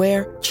 What to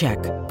wear? Check.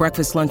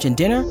 Breakfast, lunch, and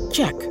dinner?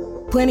 Check.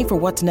 Planning for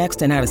what's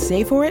next and how to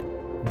save for it?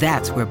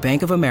 That's where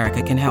Bank of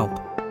America can help.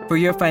 For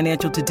your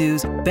financial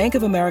to-dos, Bank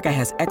of America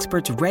has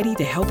experts ready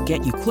to help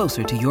get you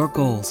closer to your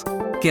goals.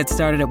 Get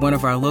started at one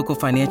of our local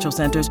financial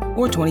centers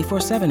or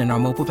 24/7 in our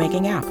mobile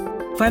banking app.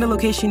 Find a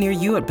location near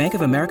you at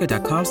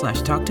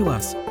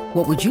bankofamerica.com/talktous.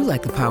 What would you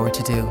like the power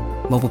to do?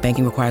 Mobile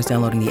banking requires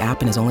downloading the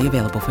app and is only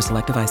available for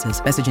select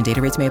devices. Message and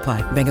data rates may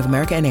apply. Bank of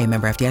America NA,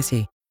 member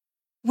FDIC.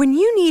 When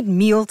you need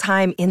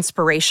mealtime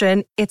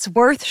inspiration, it's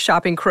worth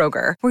shopping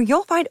Kroger, where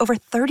you'll find over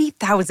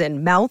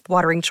 30,000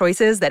 mouth-watering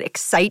choices that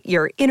excite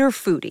your inner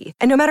foodie.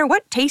 And no matter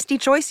what tasty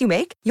choice you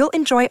make, you'll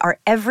enjoy our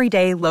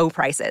everyday low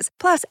prices,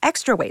 plus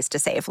extra ways to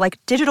save, like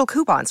digital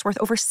coupons worth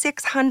over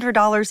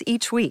 $600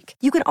 each week.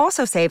 You can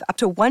also save up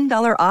to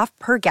 $1 off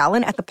per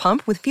gallon at the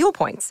pump with fuel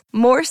points.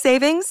 More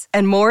savings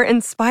and more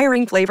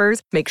inspiring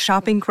flavors make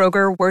shopping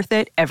Kroger worth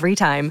it every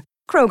time.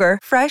 Kroger,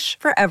 fresh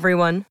for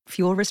everyone.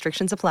 Fuel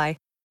restrictions apply.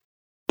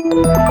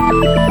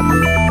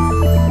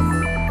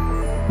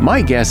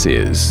 My guess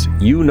is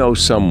you know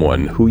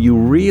someone who you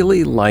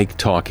really like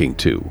talking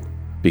to,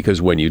 because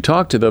when you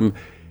talk to them,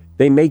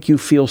 they make you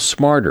feel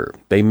smarter.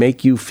 They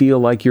make you feel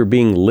like you're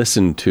being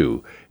listened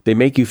to. They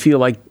make you feel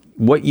like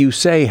what you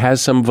say has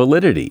some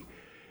validity.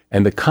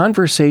 And the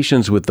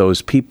conversations with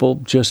those people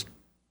just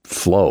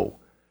flow.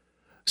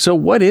 So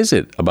what is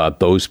it about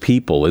those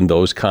people in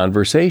those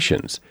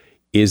conversations?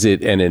 Is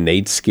it an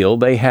innate skill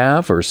they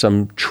have or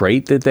some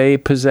trait that they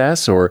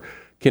possess? Or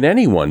can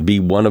anyone be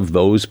one of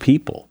those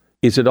people?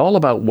 Is it all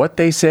about what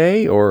they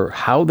say or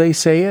how they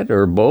say it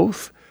or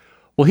both?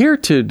 Well, here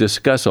to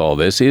discuss all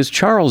this is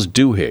Charles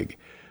Duhigg.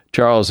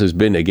 Charles has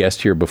been a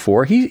guest here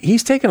before.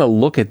 He's taken a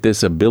look at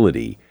this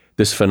ability,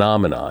 this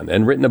phenomenon,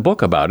 and written a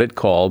book about it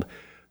called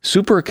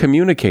Super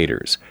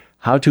Communicators: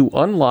 How to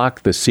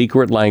Unlock the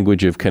Secret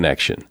Language of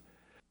Connection.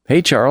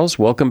 Hey, Charles,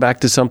 welcome back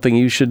to Something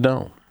You Should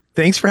Know.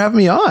 Thanks for having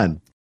me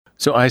on.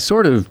 So I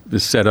sort of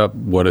set up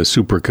what a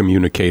super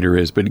communicator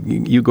is, but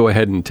you go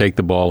ahead and take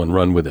the ball and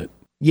run with it.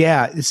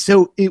 Yeah.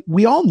 So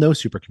we all know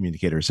super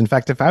communicators. In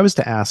fact, if I was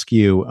to ask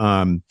you,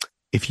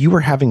 if you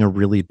were having a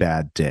really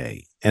bad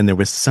day and there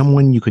was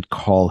someone you could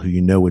call who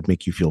you know would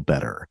make you feel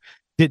better,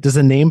 does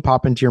a name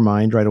pop into your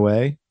mind right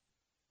away?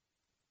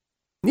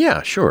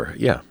 Yeah, sure.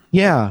 Yeah.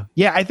 Yeah.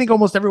 I think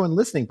almost everyone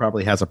listening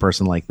probably has a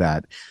person like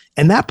that.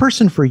 And that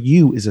person for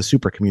you is a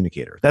super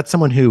communicator. That's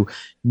someone who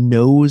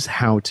knows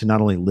how to not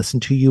only listen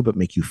to you, but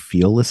make you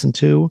feel listened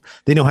to.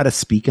 They know how to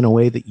speak in a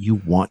way that you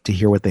want to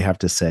hear what they have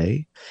to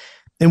say.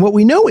 And what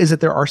we know is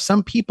that there are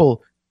some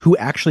people who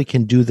actually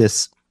can do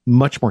this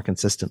much more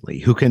consistently,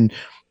 who can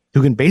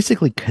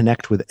basically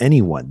connect with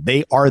anyone.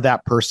 They are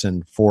that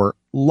person for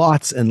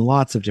lots and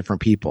lots of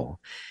different people.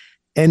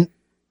 And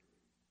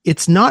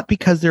it's not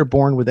because they're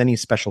born with any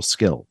special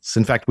skills.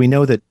 In fact, we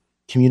know that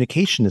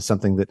communication is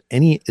something that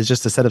is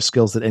just a set of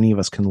skills that any of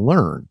us can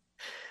learn.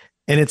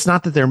 And it's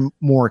not that they're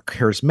more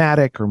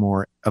charismatic or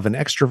more of an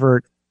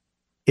extrovert.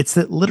 It's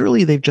that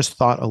literally they've just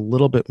thought a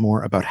little bit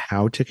more about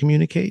how to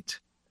communicate.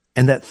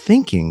 And that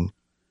thinking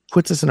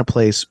puts us in a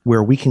place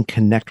where we can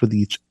connect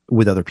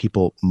with other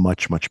people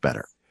much, much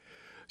better.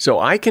 So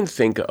I can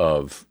think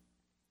of,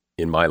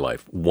 in my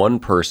life, one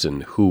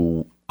person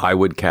who I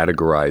would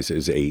categorize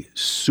as a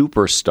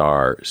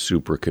superstar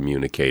super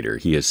communicator.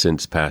 He has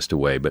since passed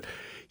away, but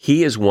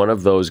he is one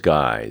of those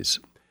guys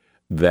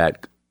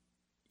that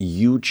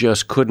you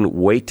just couldn't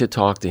wait to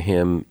talk to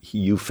him.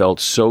 You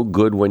felt so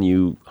good when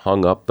you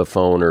hung up the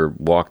phone or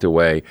walked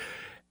away.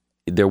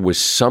 There was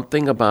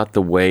something about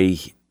the way,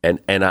 and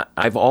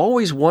I've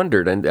always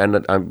wondered, and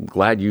I'm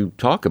glad you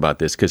talk about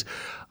this, because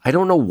I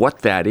don't know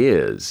what that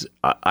is.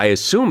 I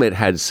assume it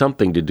had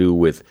something to do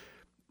with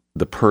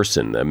the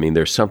person. I mean,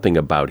 there's something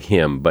about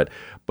him, but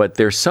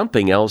there's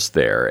something else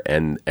there.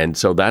 And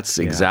so that's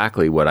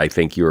exactly what I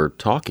think you're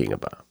talking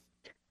about.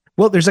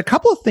 Well, there's a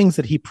couple of things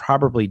that he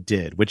probably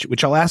did,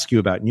 which I'll ask you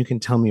about, and you can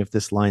tell me if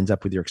this lines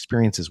up with your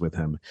experiences with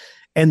him.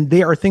 And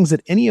they are things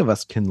that any of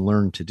us can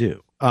learn to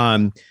do.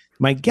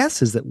 My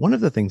guess is that one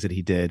of the things that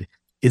he did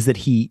is that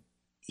he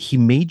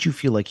made you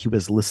feel like he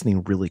was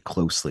listening really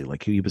closely,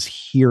 like he was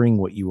hearing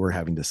what you were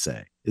having to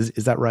say.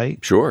 Is that right?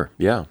 Sure.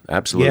 Yeah,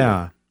 absolutely.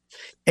 Yeah.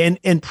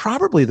 And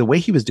probably the way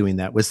he was doing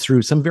that was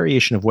through some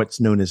variation of what's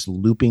known as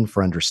looping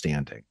for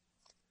understanding.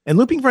 And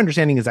looping for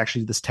understanding is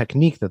actually this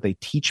technique that they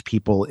teach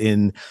people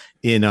in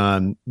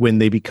when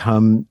they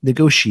become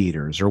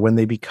negotiators or when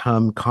they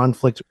become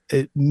conflict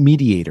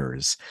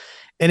mediators.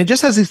 And it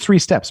just has these 3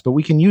 steps, but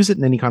we can use it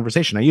in any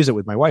conversation. I use it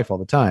with my wife all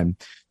the time,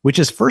 which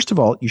is, first of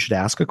all, you should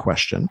ask a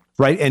question,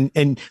 right?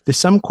 And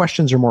some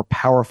questions are more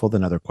powerful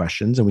than other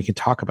questions, and we can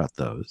talk about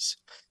those.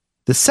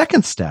 The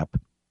second step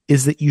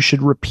is that you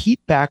should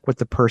repeat back what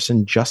the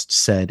person just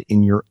said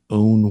in your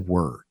own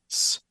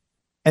words.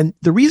 And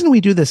the reason we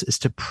do this is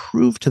to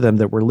prove to them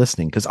that we're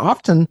listening, because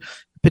often,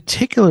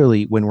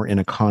 particularly when we're in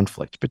a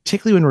conflict,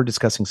 particularly when we're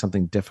discussing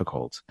something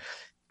difficult,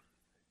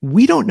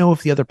 we don't know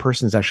if the other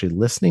person is actually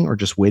listening or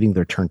just waiting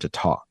their turn to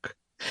talk.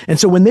 And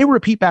so when they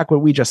repeat back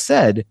what we just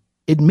said,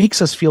 it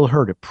makes us feel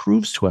heard. It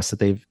proves to us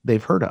that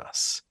they've heard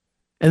us.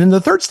 And then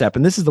the third step,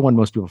 and this is the one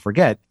most people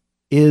forget,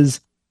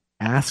 is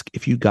ask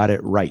if you got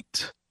it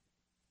right.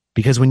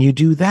 Because when you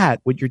do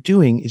that, what you're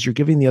doing is you're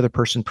giving the other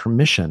person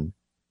permission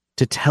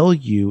to tell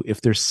you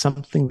if there's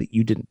something that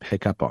you didn't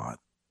pick up on.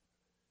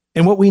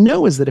 And what we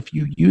know is that if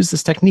you use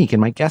this technique, and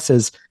my guess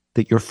is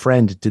that your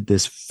friend did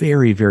this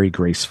very, very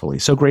gracefully,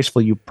 so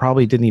gracefully you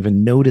probably didn't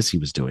even notice he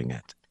was doing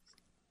it.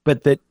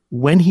 But that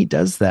when he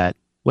does that,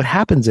 what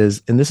happens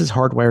is, and this is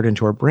hardwired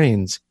into our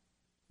brains,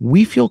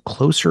 we feel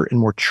closer and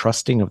more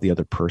trusting of the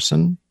other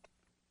person.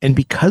 And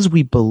because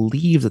we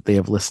believe that they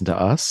have listened to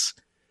us,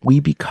 we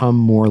become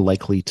more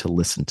likely to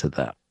listen to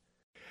them.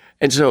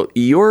 And so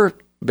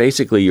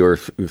basically your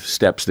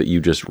steps that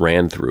you just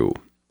ran through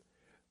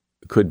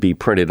could be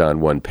printed on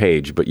one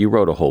page, but you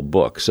wrote a whole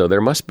book. So there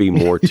must be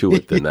more to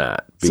it than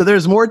that. So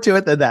there's more to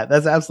it than that.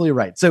 That's absolutely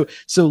right. So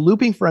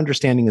looping for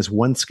understanding is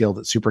one skill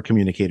that super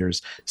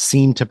communicators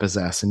seem to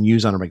possess and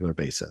use on a regular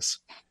basis.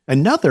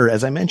 Another,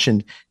 as I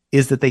mentioned,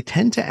 is that they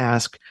tend to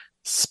ask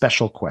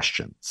special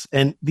questions.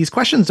 And these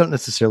questions don't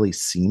necessarily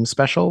seem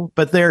special,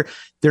 but they're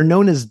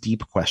known as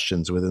deep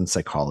questions within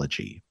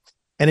psychology.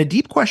 And a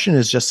deep question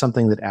is just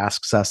something that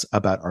asks us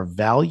about our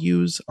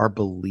values, our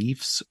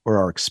beliefs, or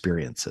our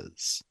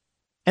experiences.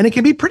 And it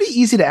can be pretty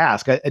easy to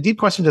ask. A deep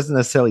question doesn't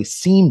necessarily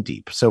seem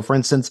deep. So for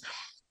instance,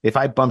 if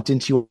I bumped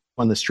into you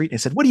on the street and I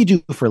said, "What do you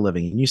do for a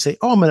living?" And you say,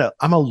 "Oh,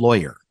 I'm a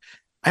lawyer."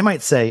 I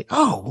might say,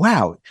 "Oh,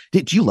 wow.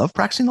 Do you love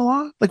practicing the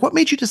law? Like, what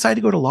made you decide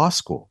to go to law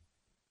school?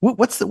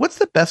 What's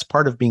the best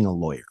part of being a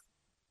lawyer?"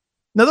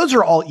 Now, those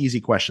are all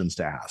easy questions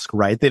to ask,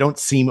 right? They don't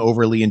seem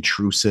overly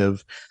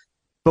intrusive.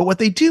 But what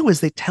they do is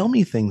they tell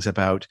me things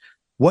about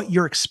what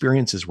your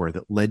experiences were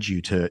that led you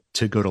to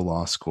go to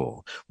law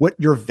school, what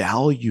your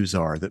values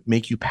are that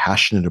make you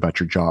passionate about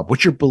your job,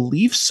 what your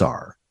beliefs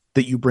are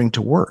that you bring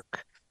to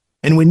work.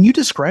 And when you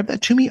describe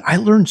that to me, I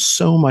learn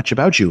so much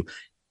about you.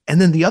 And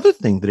then the other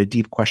thing that a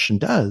deep question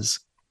does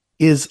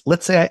is,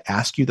 let's say I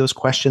ask you those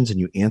questions and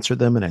you answer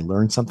them and I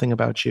learn something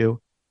about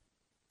you.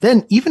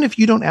 Then even if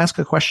you don't ask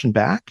a question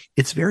back,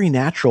 it's very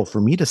natural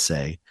for me to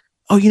say,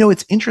 "Oh,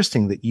 it's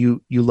interesting that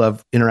you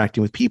love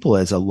interacting with people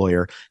as a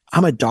lawyer.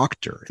 I'm a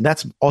doctor." And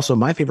that's also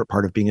my favorite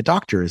part of being a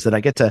doctor, is that I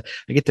get to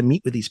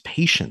meet with these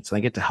patients and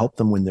I get to help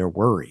them when they're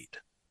worried.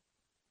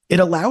 It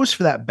allows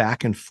for that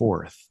back and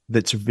forth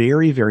that's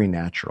very, very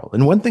natural.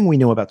 And one thing we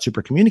know about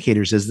super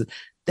communicators is that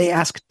they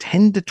ask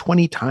 10 to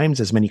 20 times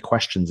as many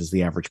questions as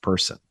the average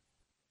person.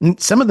 And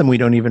some of them we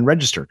don't even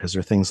register because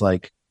they're things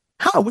like,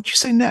 "What'd you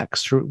say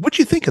next?" Or "What'd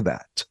you think of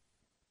that?"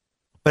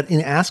 But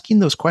in asking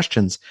those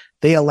questions,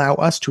 they allow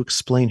us to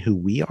explain who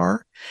we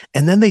are,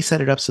 and then they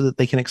set it up so that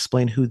they can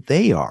explain who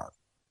they are.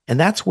 And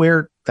that's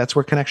where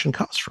connection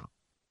comes from.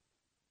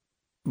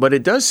 But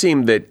it does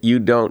seem that you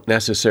don't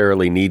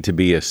necessarily need to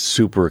be a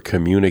super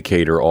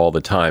communicator all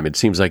the time. It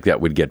seems like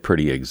that would get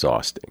pretty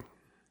exhausting.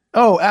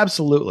 Oh,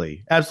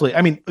 absolutely. Absolutely.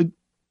 I mean,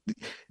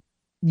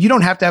 you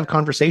don't have to have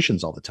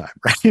conversations all the time,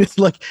 right? It's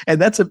like, and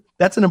that's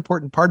an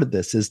important part of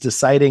this, is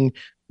deciding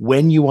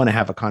when you want to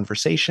have a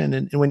conversation.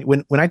 And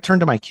when I turn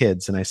to my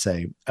kids and I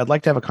say, "I'd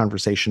like to have a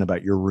conversation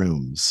about your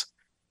rooms,"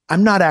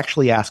 I'm not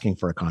actually asking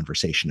for a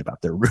conversation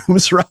about their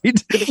rooms,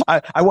 right?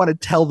 I want to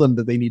tell them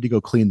that they need to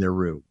go clean their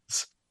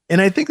rooms. And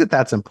I think that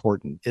that's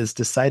important, is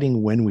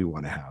deciding when we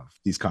want to have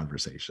these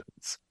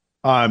conversations.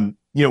 One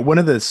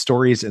of the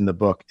stories in the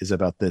book is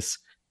about this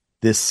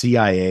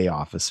CIA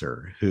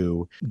officer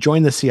who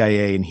joined the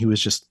CIA, and he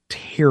was just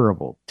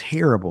terrible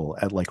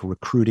at like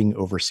recruiting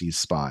overseas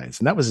spies.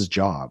 And that was his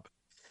job.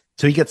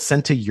 So he gets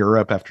sent to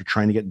Europe after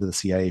trying to get into the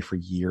CIA for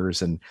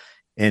years. And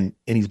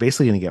he's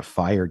basically going to get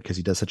fired because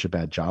he does such a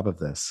bad job of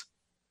this.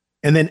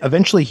 And then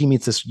eventually he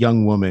meets this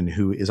young woman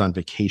who is on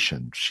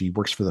vacation. She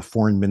works for the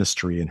foreign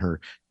ministry in her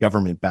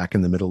government back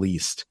in the Middle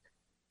East.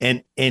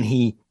 And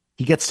he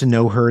gets to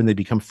know her and they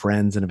become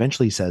friends. And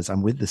eventually he says,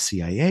 "I'm with the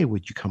CIA.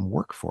 Would you come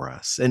work for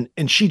us?" And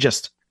she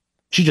just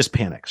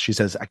panics. She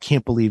says, "I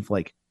can't believe,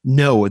 like,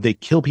 no, they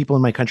kill people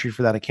in my country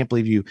for that. I can't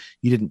believe you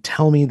didn't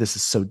tell me. This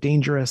is so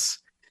dangerous."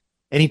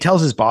 And he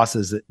tells his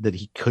bosses that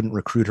he couldn't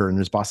recruit her. And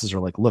his bosses are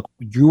like, "Look,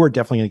 you are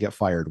definitely going to get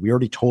fired. We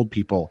already told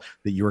people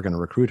that you were going to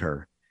recruit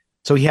her."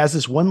 So he has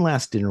this one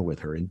last dinner with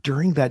her. And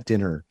during that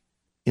dinner,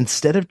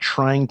 instead of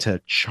trying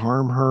to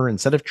charm her,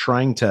 instead of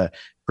trying to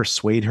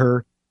persuade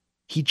her,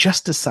 he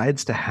just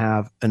decides to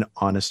have an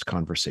honest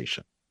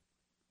conversation.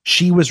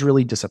 She was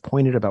really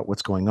disappointed about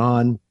what's going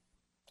on.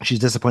 She's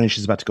disappointed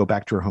she's about to go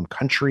back to her home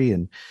country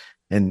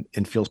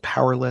and feels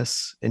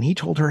powerless. And he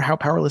told her how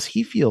powerless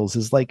he feels,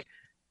 is like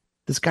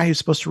this guy who's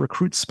supposed to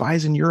recruit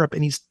spies in Europe,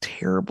 and he's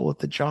terrible at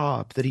the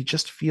job, that he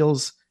just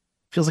feels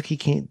like he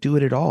can't do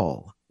it at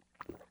all.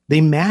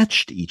 They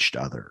matched each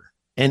other.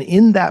 And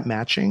in that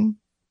matching,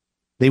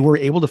 they were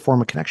able to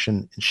form a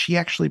connection. And she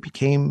actually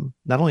became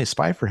not only a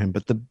spy for him,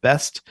 but the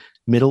best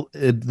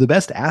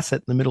asset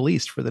in the Middle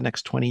East for the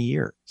next 20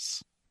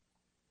 years.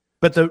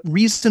 But the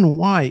reason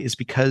why is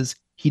because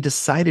he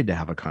decided to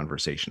have a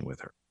conversation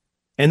with her.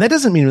 And that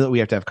doesn't mean that we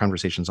have to have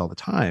conversations all the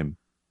time,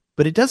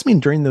 but it does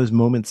mean during those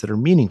moments that are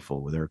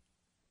meaningful with our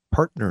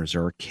partners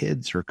or our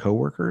kids or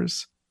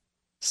coworkers,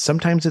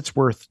 sometimes it's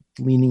worth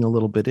leaning a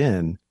little bit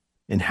in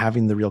and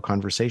having the real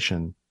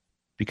conversation,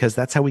 because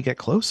that's how we get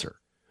closer.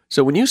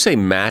 So when you say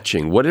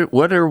matching, what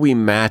are we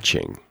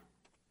matching?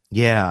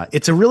 Yeah,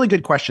 it's a really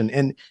good question.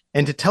 And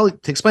to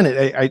explain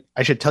it,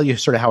 I should tell you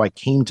sort of how I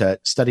came to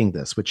studying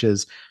this, which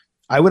is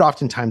I would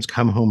oftentimes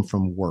come home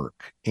from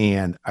work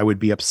and I would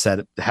be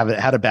upset,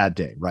 had a bad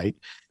day, right?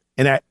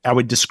 And I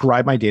would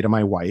describe my day to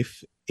my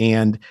wife,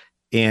 and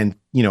and,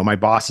 my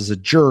boss is a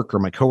jerk or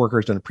my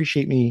coworkers don't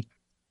appreciate me.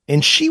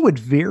 And she would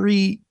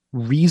very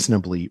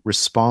reasonably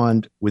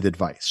respond with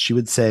advice. She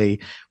would say,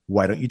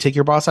 why don't you take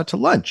your boss out to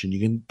lunch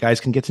and guys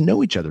can get to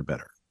know each other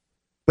better?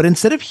 But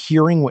instead of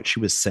hearing what she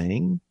was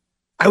saying,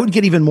 I would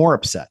get even more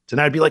upset. And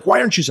I'd be like, why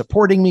aren't you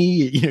supporting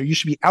me? You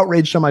should be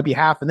outraged on my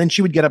behalf. And then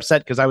she would get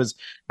upset because I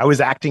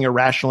was acting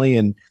irrationally.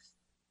 And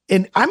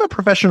I'm a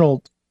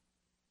professional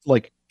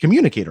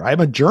communicator. I'm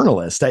a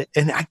journalist.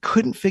 And I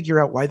couldn't figure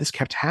out why this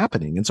kept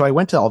happening. And so I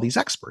went to all these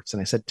experts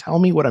and I said, tell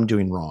me what I'm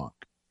doing wrong.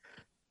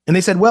 And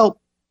they said,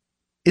 well,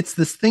 it's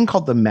this thing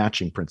called the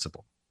matching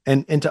principle.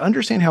 And to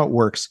understand how it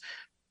works,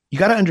 you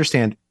got to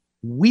understand,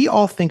 we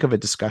all think of a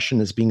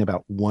discussion as being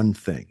about one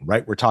thing,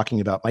 right? We're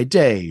talking about my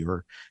day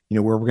or,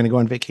 where we're going to go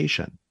on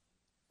vacation.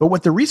 But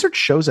what the research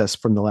shows us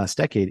from the last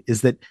decade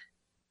is that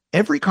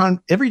every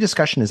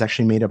discussion is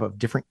actually made up of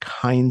different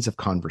kinds of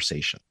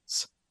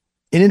conversations.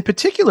 And in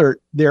particular,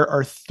 there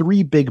are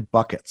three big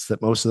buckets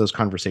that most of those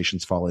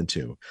conversations fall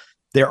into.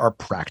 There are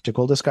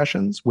practical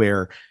discussions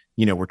where,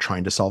 we're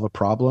trying to solve a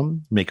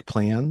problem, make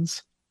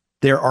plans.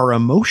 There are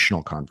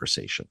emotional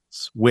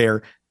conversations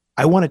where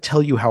I want to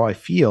tell you how I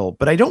feel,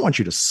 but I don't want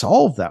you to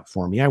solve that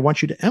for me. I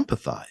want you to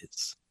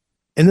empathize.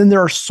 And then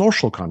there are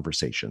social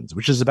conversations,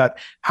 which is about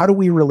how do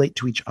we relate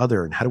to each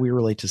other and how do we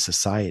relate to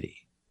society?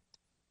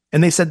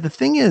 And they said, the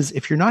thing is,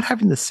 if you're not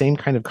having the same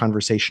kind of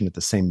conversation at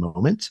the same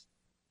moment,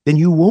 then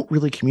you won't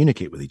really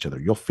communicate with each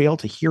other. You'll fail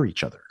to hear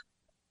each other.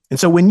 And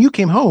so when you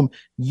came home,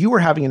 you were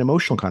having an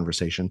emotional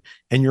conversation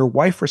and your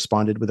wife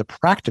responded with a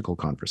practical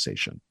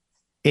conversation.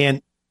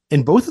 And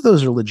both of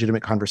those are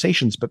legitimate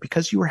conversations, but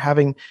because you were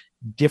having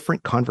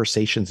different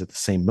conversations at the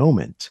same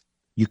moment,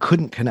 you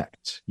couldn't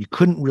connect. You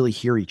couldn't really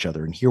hear each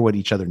other and hear what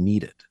each other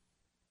needed.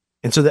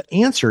 And so the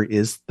answer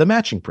is the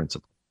matching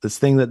principle, this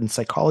thing that in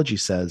psychology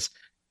says,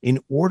 in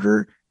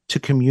order to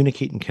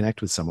communicate and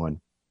connect with someone,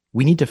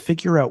 we need to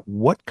figure out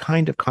what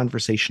kind of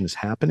conversation is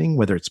happening,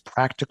 whether it's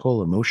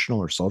practical, emotional,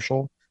 or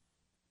social.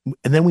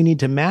 And then we need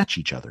to match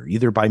each other,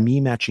 either by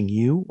me matching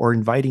you or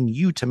inviting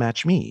you to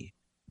match me.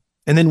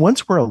 And then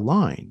once we're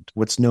aligned,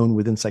 what's known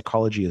within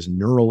psychology as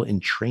neural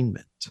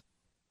entrainment,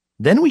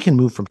 then we can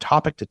move from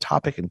topic to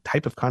topic and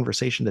type of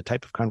conversation to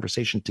type of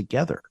conversation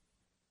together,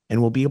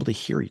 and we'll be able to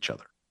hear each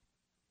other.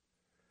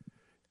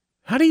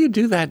 How do you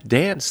do that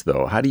dance,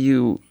 though? How do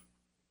you,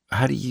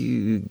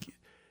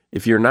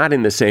 if you're not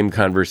in the same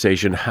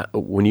conversation,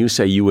 when you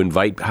say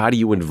how do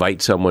you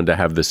invite someone to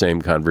have the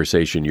same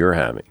conversation you're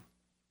having?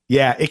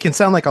 Yeah, it can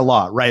sound like a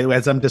lot, right?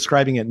 As I'm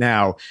describing it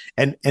now.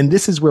 And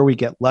this is where we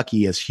get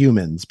lucky as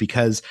humans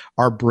because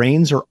our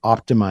brains are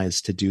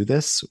optimized to do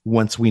this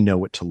once we know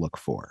what to look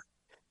for.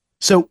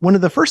 So one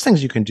of the first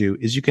things you can do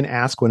is you can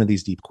ask one of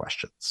these deep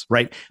questions,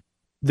 right?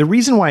 The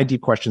reason why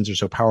deep questions are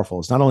so powerful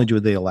is not only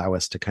do they allow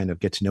us to kind of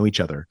get to know each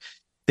other,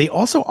 they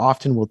also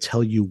often will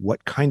tell you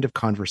what kind of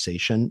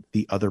conversation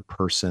the other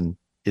person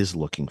is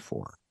looking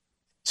for.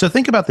 So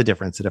think about the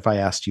difference that if I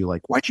asked you,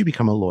 why'd you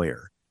become a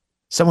lawyer?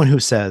 Someone who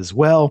says,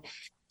 well,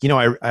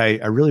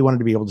 I really wanted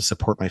to be able to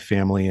support my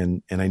family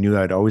and I knew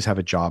I'd always have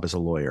a job as a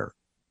lawyer,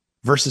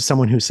 versus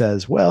someone who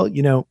says, well,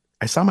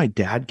 I saw my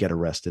dad get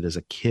arrested as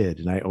a kid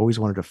and I always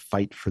wanted to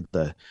fight for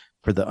the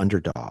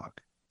underdog.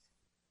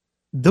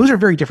 Those are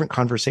very different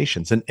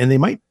conversations and they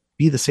might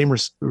be the same,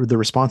 the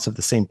response of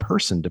the same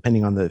person,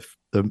 depending on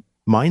the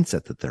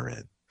mindset that they're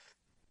in.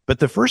 But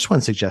the first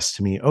one suggests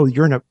to me, oh,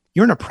 you're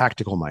in a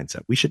practical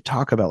mindset. We should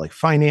talk about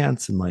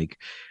finance and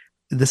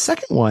the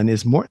second one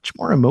is much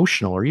more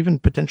emotional or even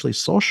potentially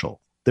social,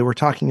 that we're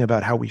talking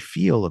about how we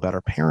feel about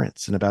our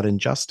parents and about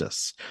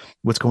injustice,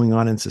 what's going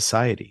on in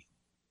society.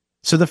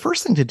 So the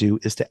first thing to do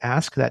is to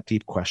ask that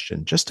deep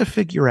question just to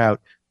figure out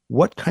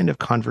what kind of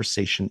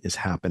conversation is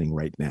happening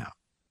right now.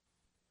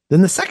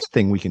 Then the second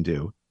thing we can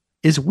do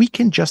is we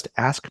can just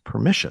ask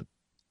permission.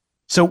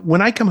 So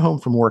when I come home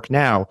from work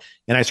now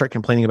and I start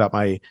complaining about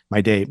my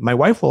day, my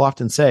wife will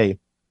often say,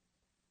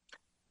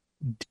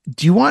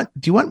 do you want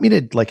me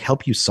to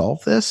help you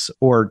solve this?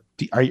 Or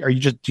do you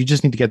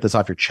just need to get this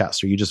off your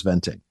chest? Or are you just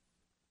venting?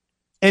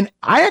 And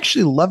I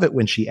actually love it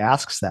when she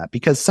asks that,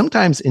 because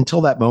sometimes until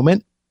that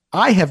moment,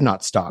 I have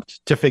not stopped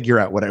to figure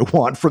out what I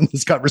want from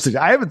this conversation.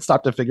 I haven't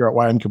stopped to figure out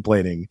why I'm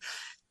complaining.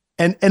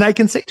 And I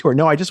can say to her,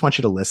 no, I just want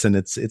you to listen.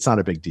 It's not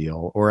a big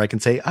deal. Or I can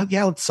say, oh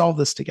yeah, let's solve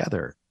this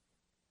together.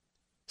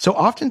 So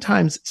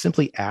oftentimes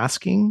simply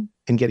asking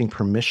and getting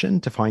permission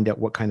to find out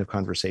what kind of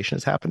conversation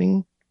is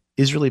happening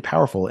is really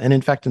powerful. And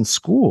in fact, in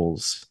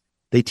schools,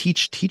 they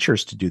teach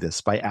teachers to do this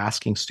by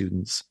asking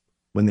students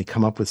when they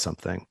come up with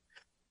something,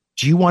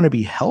 do you want to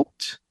be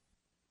helped?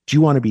 Do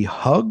you want to be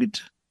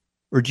hugged?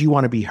 Or do you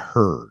want to be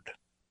heard?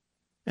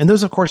 And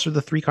those, of course, are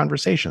the three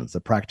conversations,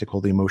 the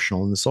practical, the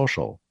emotional, and the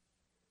social.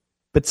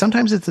 But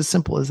sometimes it's as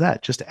simple as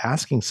that, just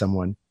asking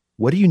someone,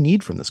 what do you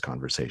need from this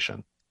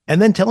conversation? And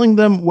then telling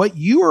them what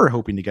you are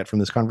hoping to get from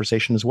this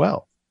conversation as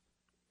well.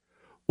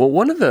 Well,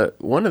 one of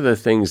the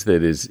things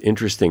that is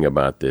interesting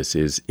about this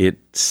is it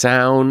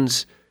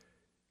sounds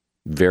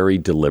very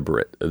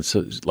deliberate.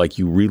 So, like,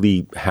 you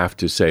really have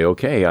to say,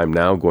 okay, I'm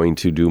now going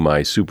to do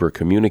my super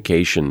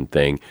communication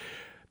thing,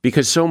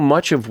 because so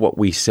much of what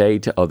we say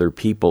to other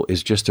people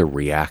is just a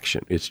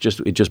reaction. It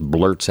just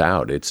blurts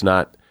out. It's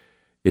not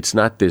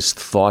this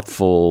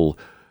thoughtful,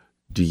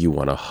 do you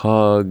want to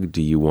hug?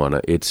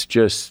 It's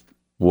just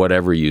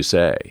whatever you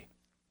say.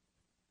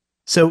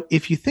 So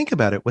if you think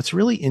about it, what's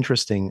really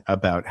interesting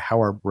about how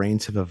our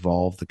brains have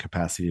evolved the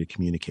capacity to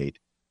communicate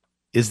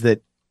is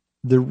that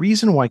the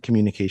reason why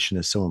communication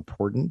is so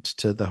important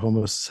to the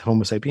Homo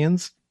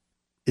sapiens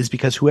is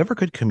because whoever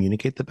could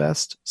communicate the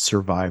best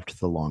survived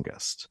the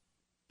longest.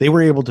 They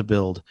were able to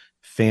build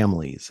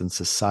families and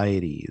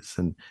societies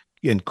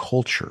and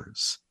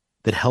cultures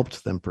that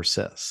helped them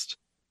persist.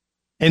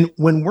 And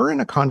when we're in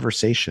a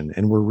conversation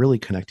and we're really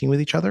connecting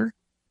with each other,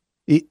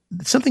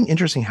 something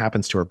interesting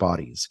happens to our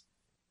bodies.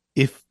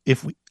 If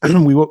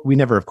we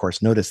never, of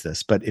course, notice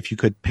this, but if you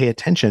could pay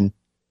attention,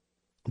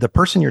 the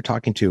person you're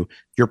talking to,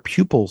 your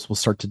pupils will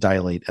start to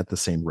dilate at the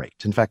same rate.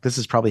 In fact, this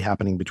is probably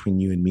happening between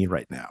you and me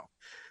right now.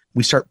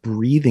 We start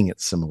breathing at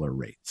similar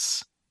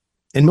rates.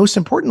 And most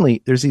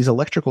importantly, there's these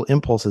electrical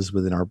impulses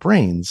within our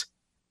brains.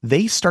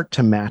 They start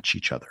to match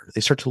each other.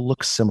 They start to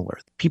look similar.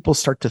 People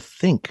start to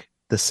think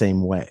the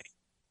same way.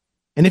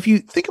 And if you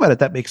think about it,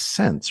 that makes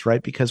sense,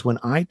 right? Because when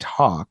I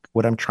talk,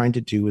 what I'm trying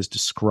to do is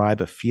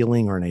describe a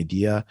feeling or an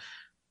idea,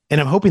 and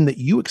I'm hoping that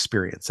you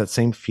experience that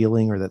same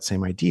feeling or that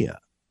same idea.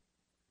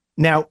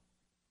 Now,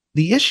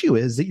 the issue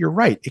is that you're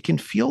right. It can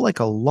feel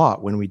like a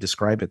lot when we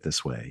describe it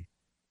this way.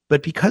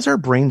 But because our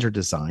brains are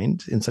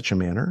designed in such a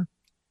manner,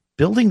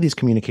 building these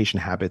communication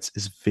habits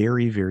is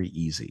very, very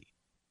easy.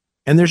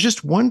 And there's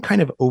just one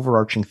kind of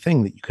overarching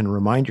thing that you can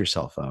remind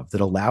yourself of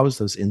that allows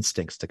those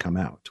instincts to come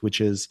out,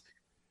 which is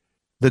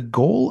the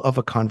goal of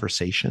a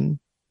conversation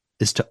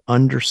is to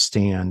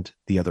understand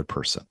the other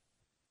person.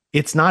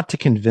 It's not to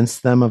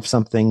convince them of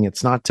something.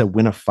 It's not to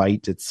win a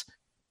fight.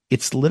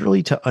 It's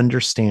literally to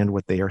understand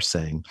what they are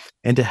saying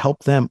and to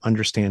help them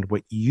understand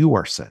what you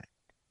are saying.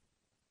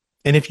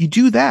 And if you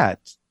do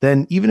that,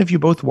 then even if you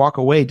both walk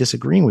away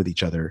disagreeing with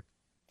each other,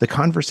 the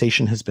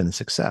conversation has been a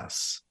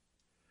success.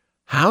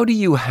 How do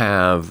you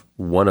have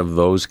one of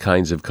those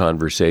kinds of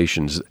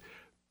conversations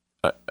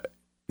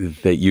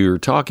that you're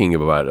talking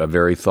about, a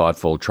very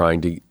thoughtful,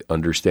 trying to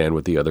understand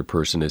what the other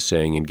person is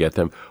saying and get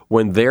them,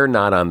 when they're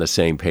not on the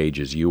same page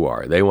as you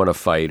are? They want to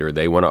fight, or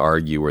they want to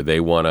argue, or they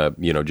want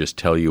to, just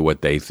tell you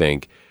what they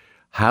think.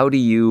 How do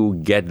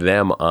you get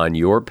them on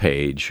your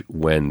page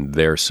when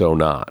they're so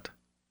not?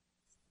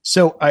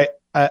 So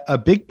a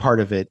big part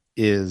of it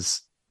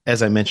is,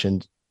 as I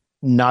mentioned,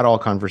 not all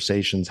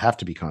conversations have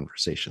to be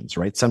conversations,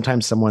 right?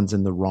 Sometimes someone's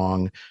in the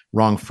wrong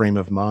frame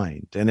of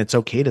mind, and it's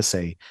okay to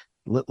say,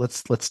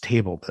 let's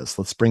table this.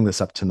 Let's bring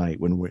this up tonight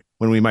when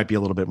we might be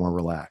a little bit more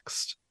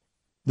relaxed.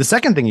 The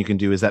second thing you can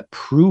do is that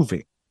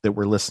proving that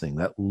we're listening,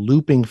 that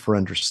looping for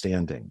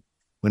understanding.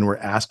 When we're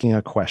asking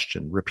a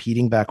question,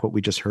 repeating back what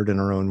we just heard in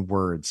our own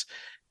words,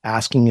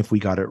 asking if we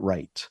got it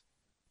right.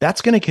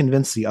 That's going to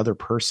convince the other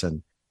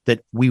person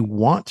that we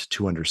want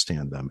to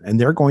understand them, and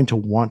they're going to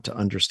want to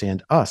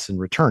understand us in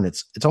return.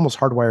 It's almost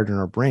hardwired in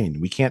our brain.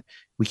 We can't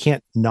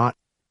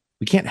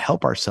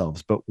help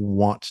ourselves but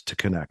want to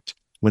connect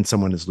when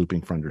someone is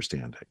looping for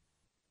understanding.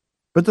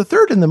 But the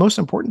third and the most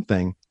important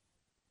thing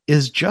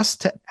is just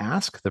to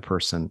ask the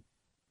person,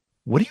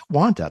 what do you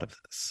want out of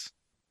this?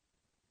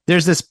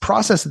 There's this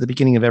process at the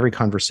beginning of every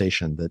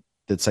conversation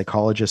that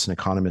psychologists and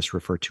economists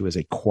refer to as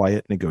a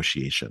quiet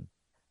negotiation,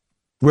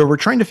 where we're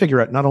trying to figure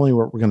out not only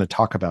what we're going to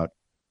talk about,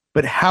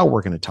 but how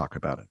we're going to talk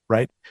about it,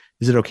 right?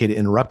 Is it okay to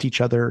interrupt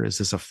each other? Is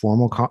this a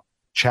formal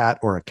chat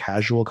or a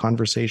casual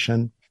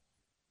conversation?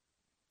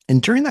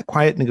 And during that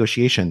quiet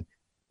negotiation,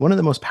 one of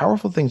the most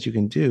powerful things you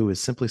can do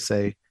is simply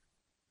say,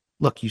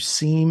 look, you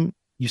seem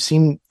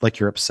like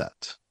you're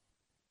upset,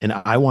 and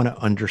I want to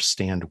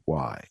understand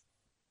why.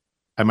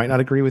 I might not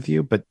agree with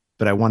you, but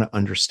I want to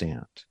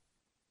understand.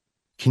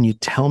 Can you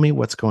tell me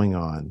what's going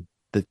on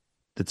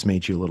that's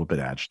made you a little bit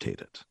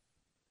agitated?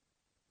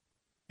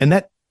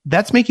 And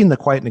that's making the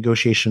quiet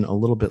negotiation a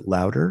little bit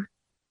louder.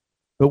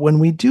 But when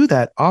we do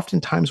that,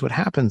 oftentimes what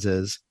happens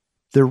is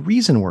the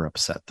reason we're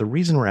upset, the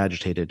reason we're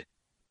agitated,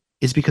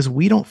 is because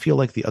we don't feel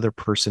like the other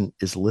person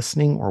is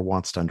listening or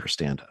wants to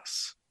understand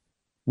us.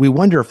 We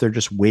wonder if they're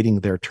just waiting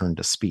their turn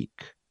to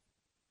speak.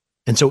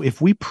 And so if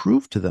we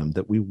prove to them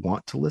that we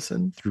want to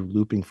listen through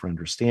looping for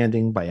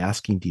understanding by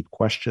asking deep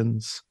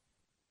questions,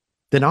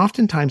 then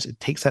oftentimes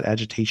it takes that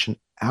agitation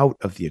out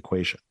of the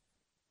equation.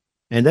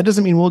 And that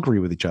doesn't mean we'll agree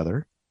with each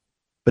other,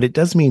 but it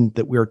does mean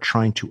that we're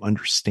trying to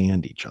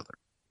understand each other.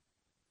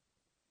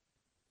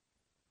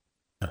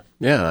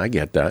 Yeah, I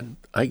get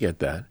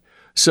that.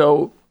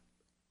 So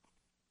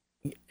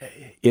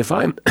if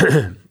I'm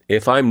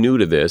new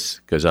to this,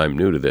 because I'm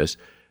new to this,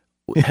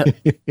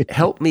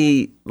 help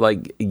me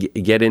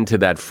get into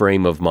that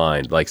frame of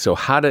mind. So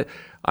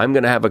I'm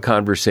going to have a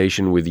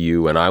conversation with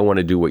you, and I want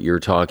to do what you're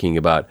talking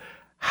about.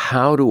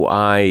 How do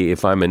I,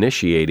 if I'm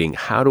initiating,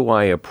 how do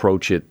I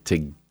approach it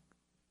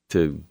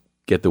to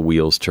get the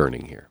wheels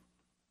turning here?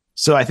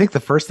 So I think the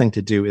first thing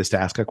to do is to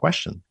ask a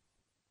question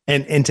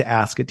and to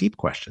ask a deep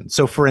question.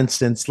 So for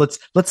instance, let's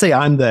say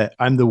I'm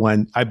the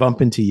one, I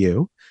bump into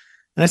you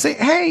and I say,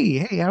 hey,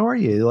 how are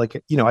you?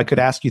 Like, I could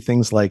ask you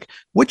things like,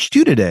 what'd you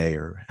do today?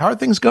 Or how are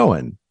things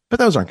going? But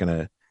those aren't going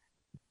to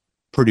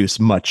produce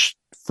much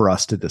for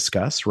us to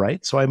discuss,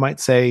 right? So I might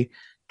say,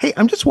 hey,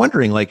 I'm just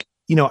wondering, like,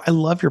 I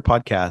love your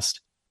podcast.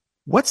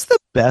 What's the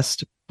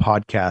best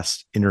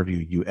podcast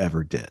interview you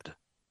ever did?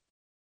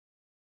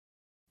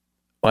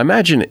 Well, I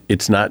imagine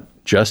it's not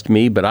just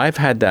me, but I've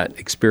had that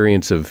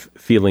experience of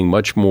feeling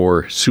much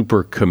more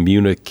super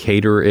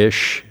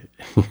communicator-ish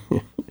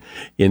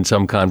in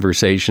some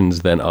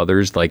conversations than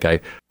others, like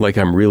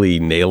I'm really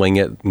nailing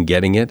it and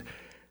getting it.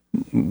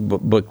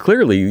 But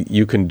clearly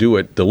you can do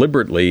it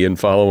deliberately and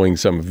following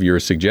some of your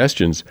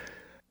suggestions,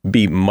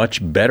 be much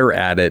better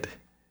at it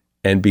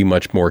and be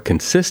much more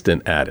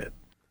consistent at it.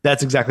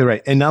 That's exactly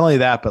right. And not only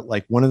that, but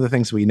like one of the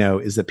things we know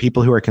is that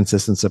people who are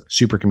consistent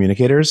super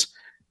communicators,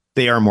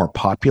 they are more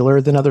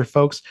popular than other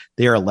folks.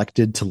 They are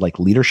elected to like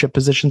leadership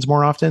positions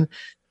more often.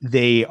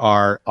 They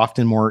are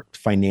often more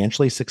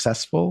financially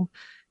successful.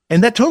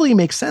 And that totally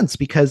makes sense,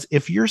 because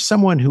if you're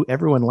someone who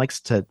everyone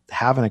likes to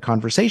have in a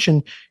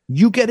conversation,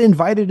 you get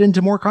invited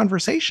into more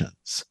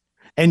conversations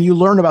and you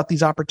learn about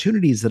these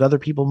opportunities that other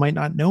people might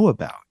not know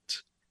about.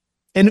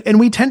 And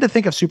we tend to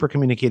think of super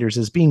communicators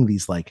as being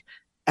these like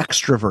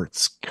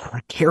extroverts,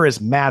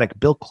 charismatic,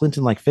 Bill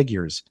Clinton-like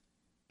figures,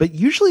 but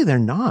usually they're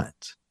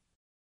not.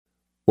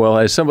 Well,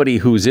 as somebody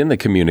who's in the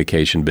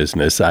communication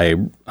business, I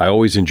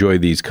always enjoy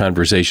these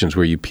conversations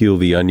where you peel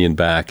the onion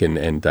back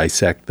and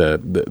dissect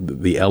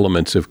the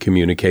elements of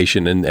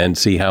communication and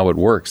see how it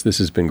works. This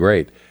has been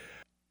great.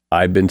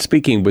 I've been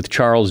speaking with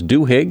Charles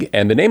Duhigg,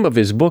 and the name of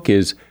his book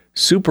is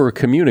Super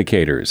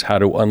Communicators: How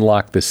to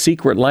Unlock the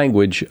Secret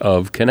Language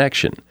of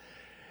Connection.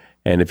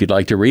 And if you'd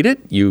like to read it,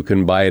 you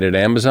can buy it at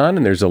Amazon,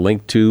 and there's a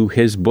link to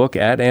his book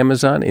at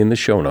Amazon in the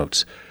show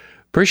notes.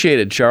 Appreciate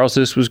it, Charles.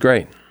 This was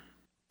great.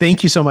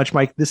 Thank you so much,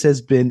 Mike. This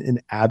has been an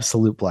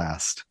absolute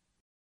blast.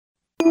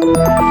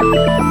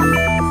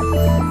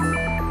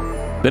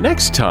 The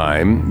next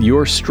time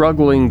you're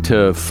struggling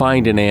to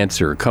find an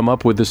answer, come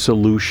up with a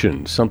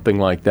solution, something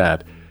like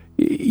that,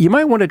 you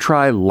might want to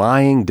try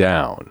lying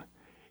down.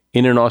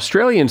 In an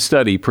Australian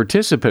study,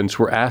 participants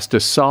were asked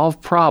to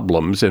solve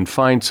problems and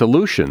find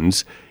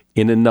solutions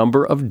in a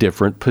number of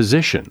different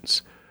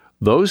positions.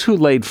 Those who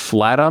laid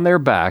flat on their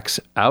backs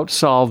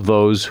outsolved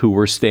those who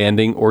were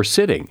standing or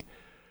sitting.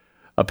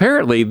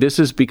 Apparently, this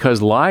is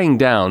because lying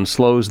down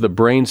slows the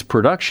brain's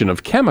production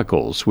of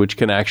chemicals, which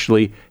can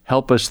actually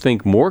help us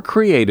think more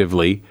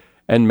creatively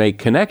and make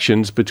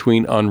connections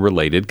between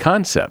unrelated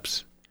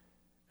concepts.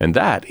 And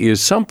that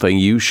is something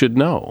you should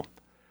know.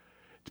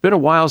 It's been a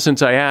while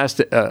since I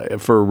asked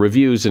for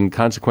reviews, and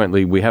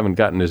consequently, we haven't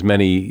gotten as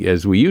many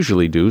as we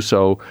usually do.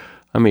 So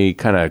let me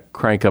kind of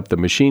crank up the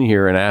machine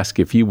here and ask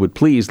if you would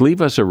please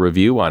leave us a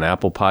review on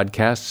Apple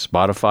Podcasts,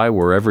 Spotify,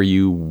 wherever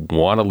you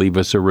want to leave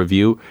us a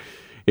review.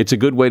 It's a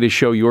good way to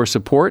show your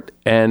support,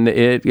 and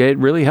it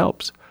really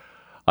helps.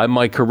 I'm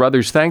Mike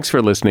Carruthers. Thanks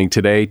for listening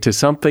today to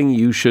Something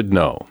You Should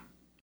Know.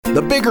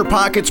 The Bigger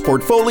Pockets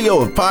portfolio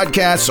of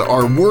podcasts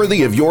are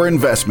worthy of your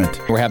investment.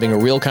 We're having a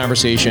real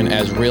conversation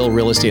as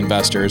real estate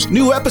investors.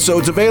 New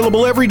episodes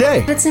available every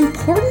day. It's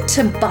important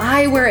to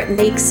buy where it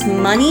makes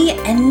money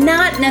and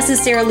not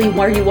necessarily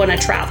where you want to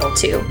travel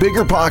to.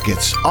 Bigger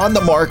Pockets, On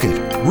the Market,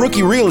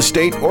 Rookie Real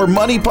Estate, or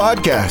Money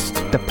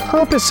Podcast. The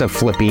purpose of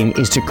flipping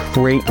is to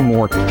create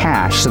more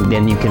cash so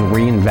then you can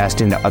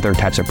reinvest into other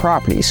types of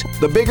properties.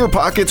 The Bigger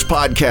Pockets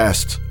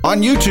Podcast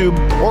on YouTube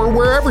or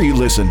wherever you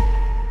listen.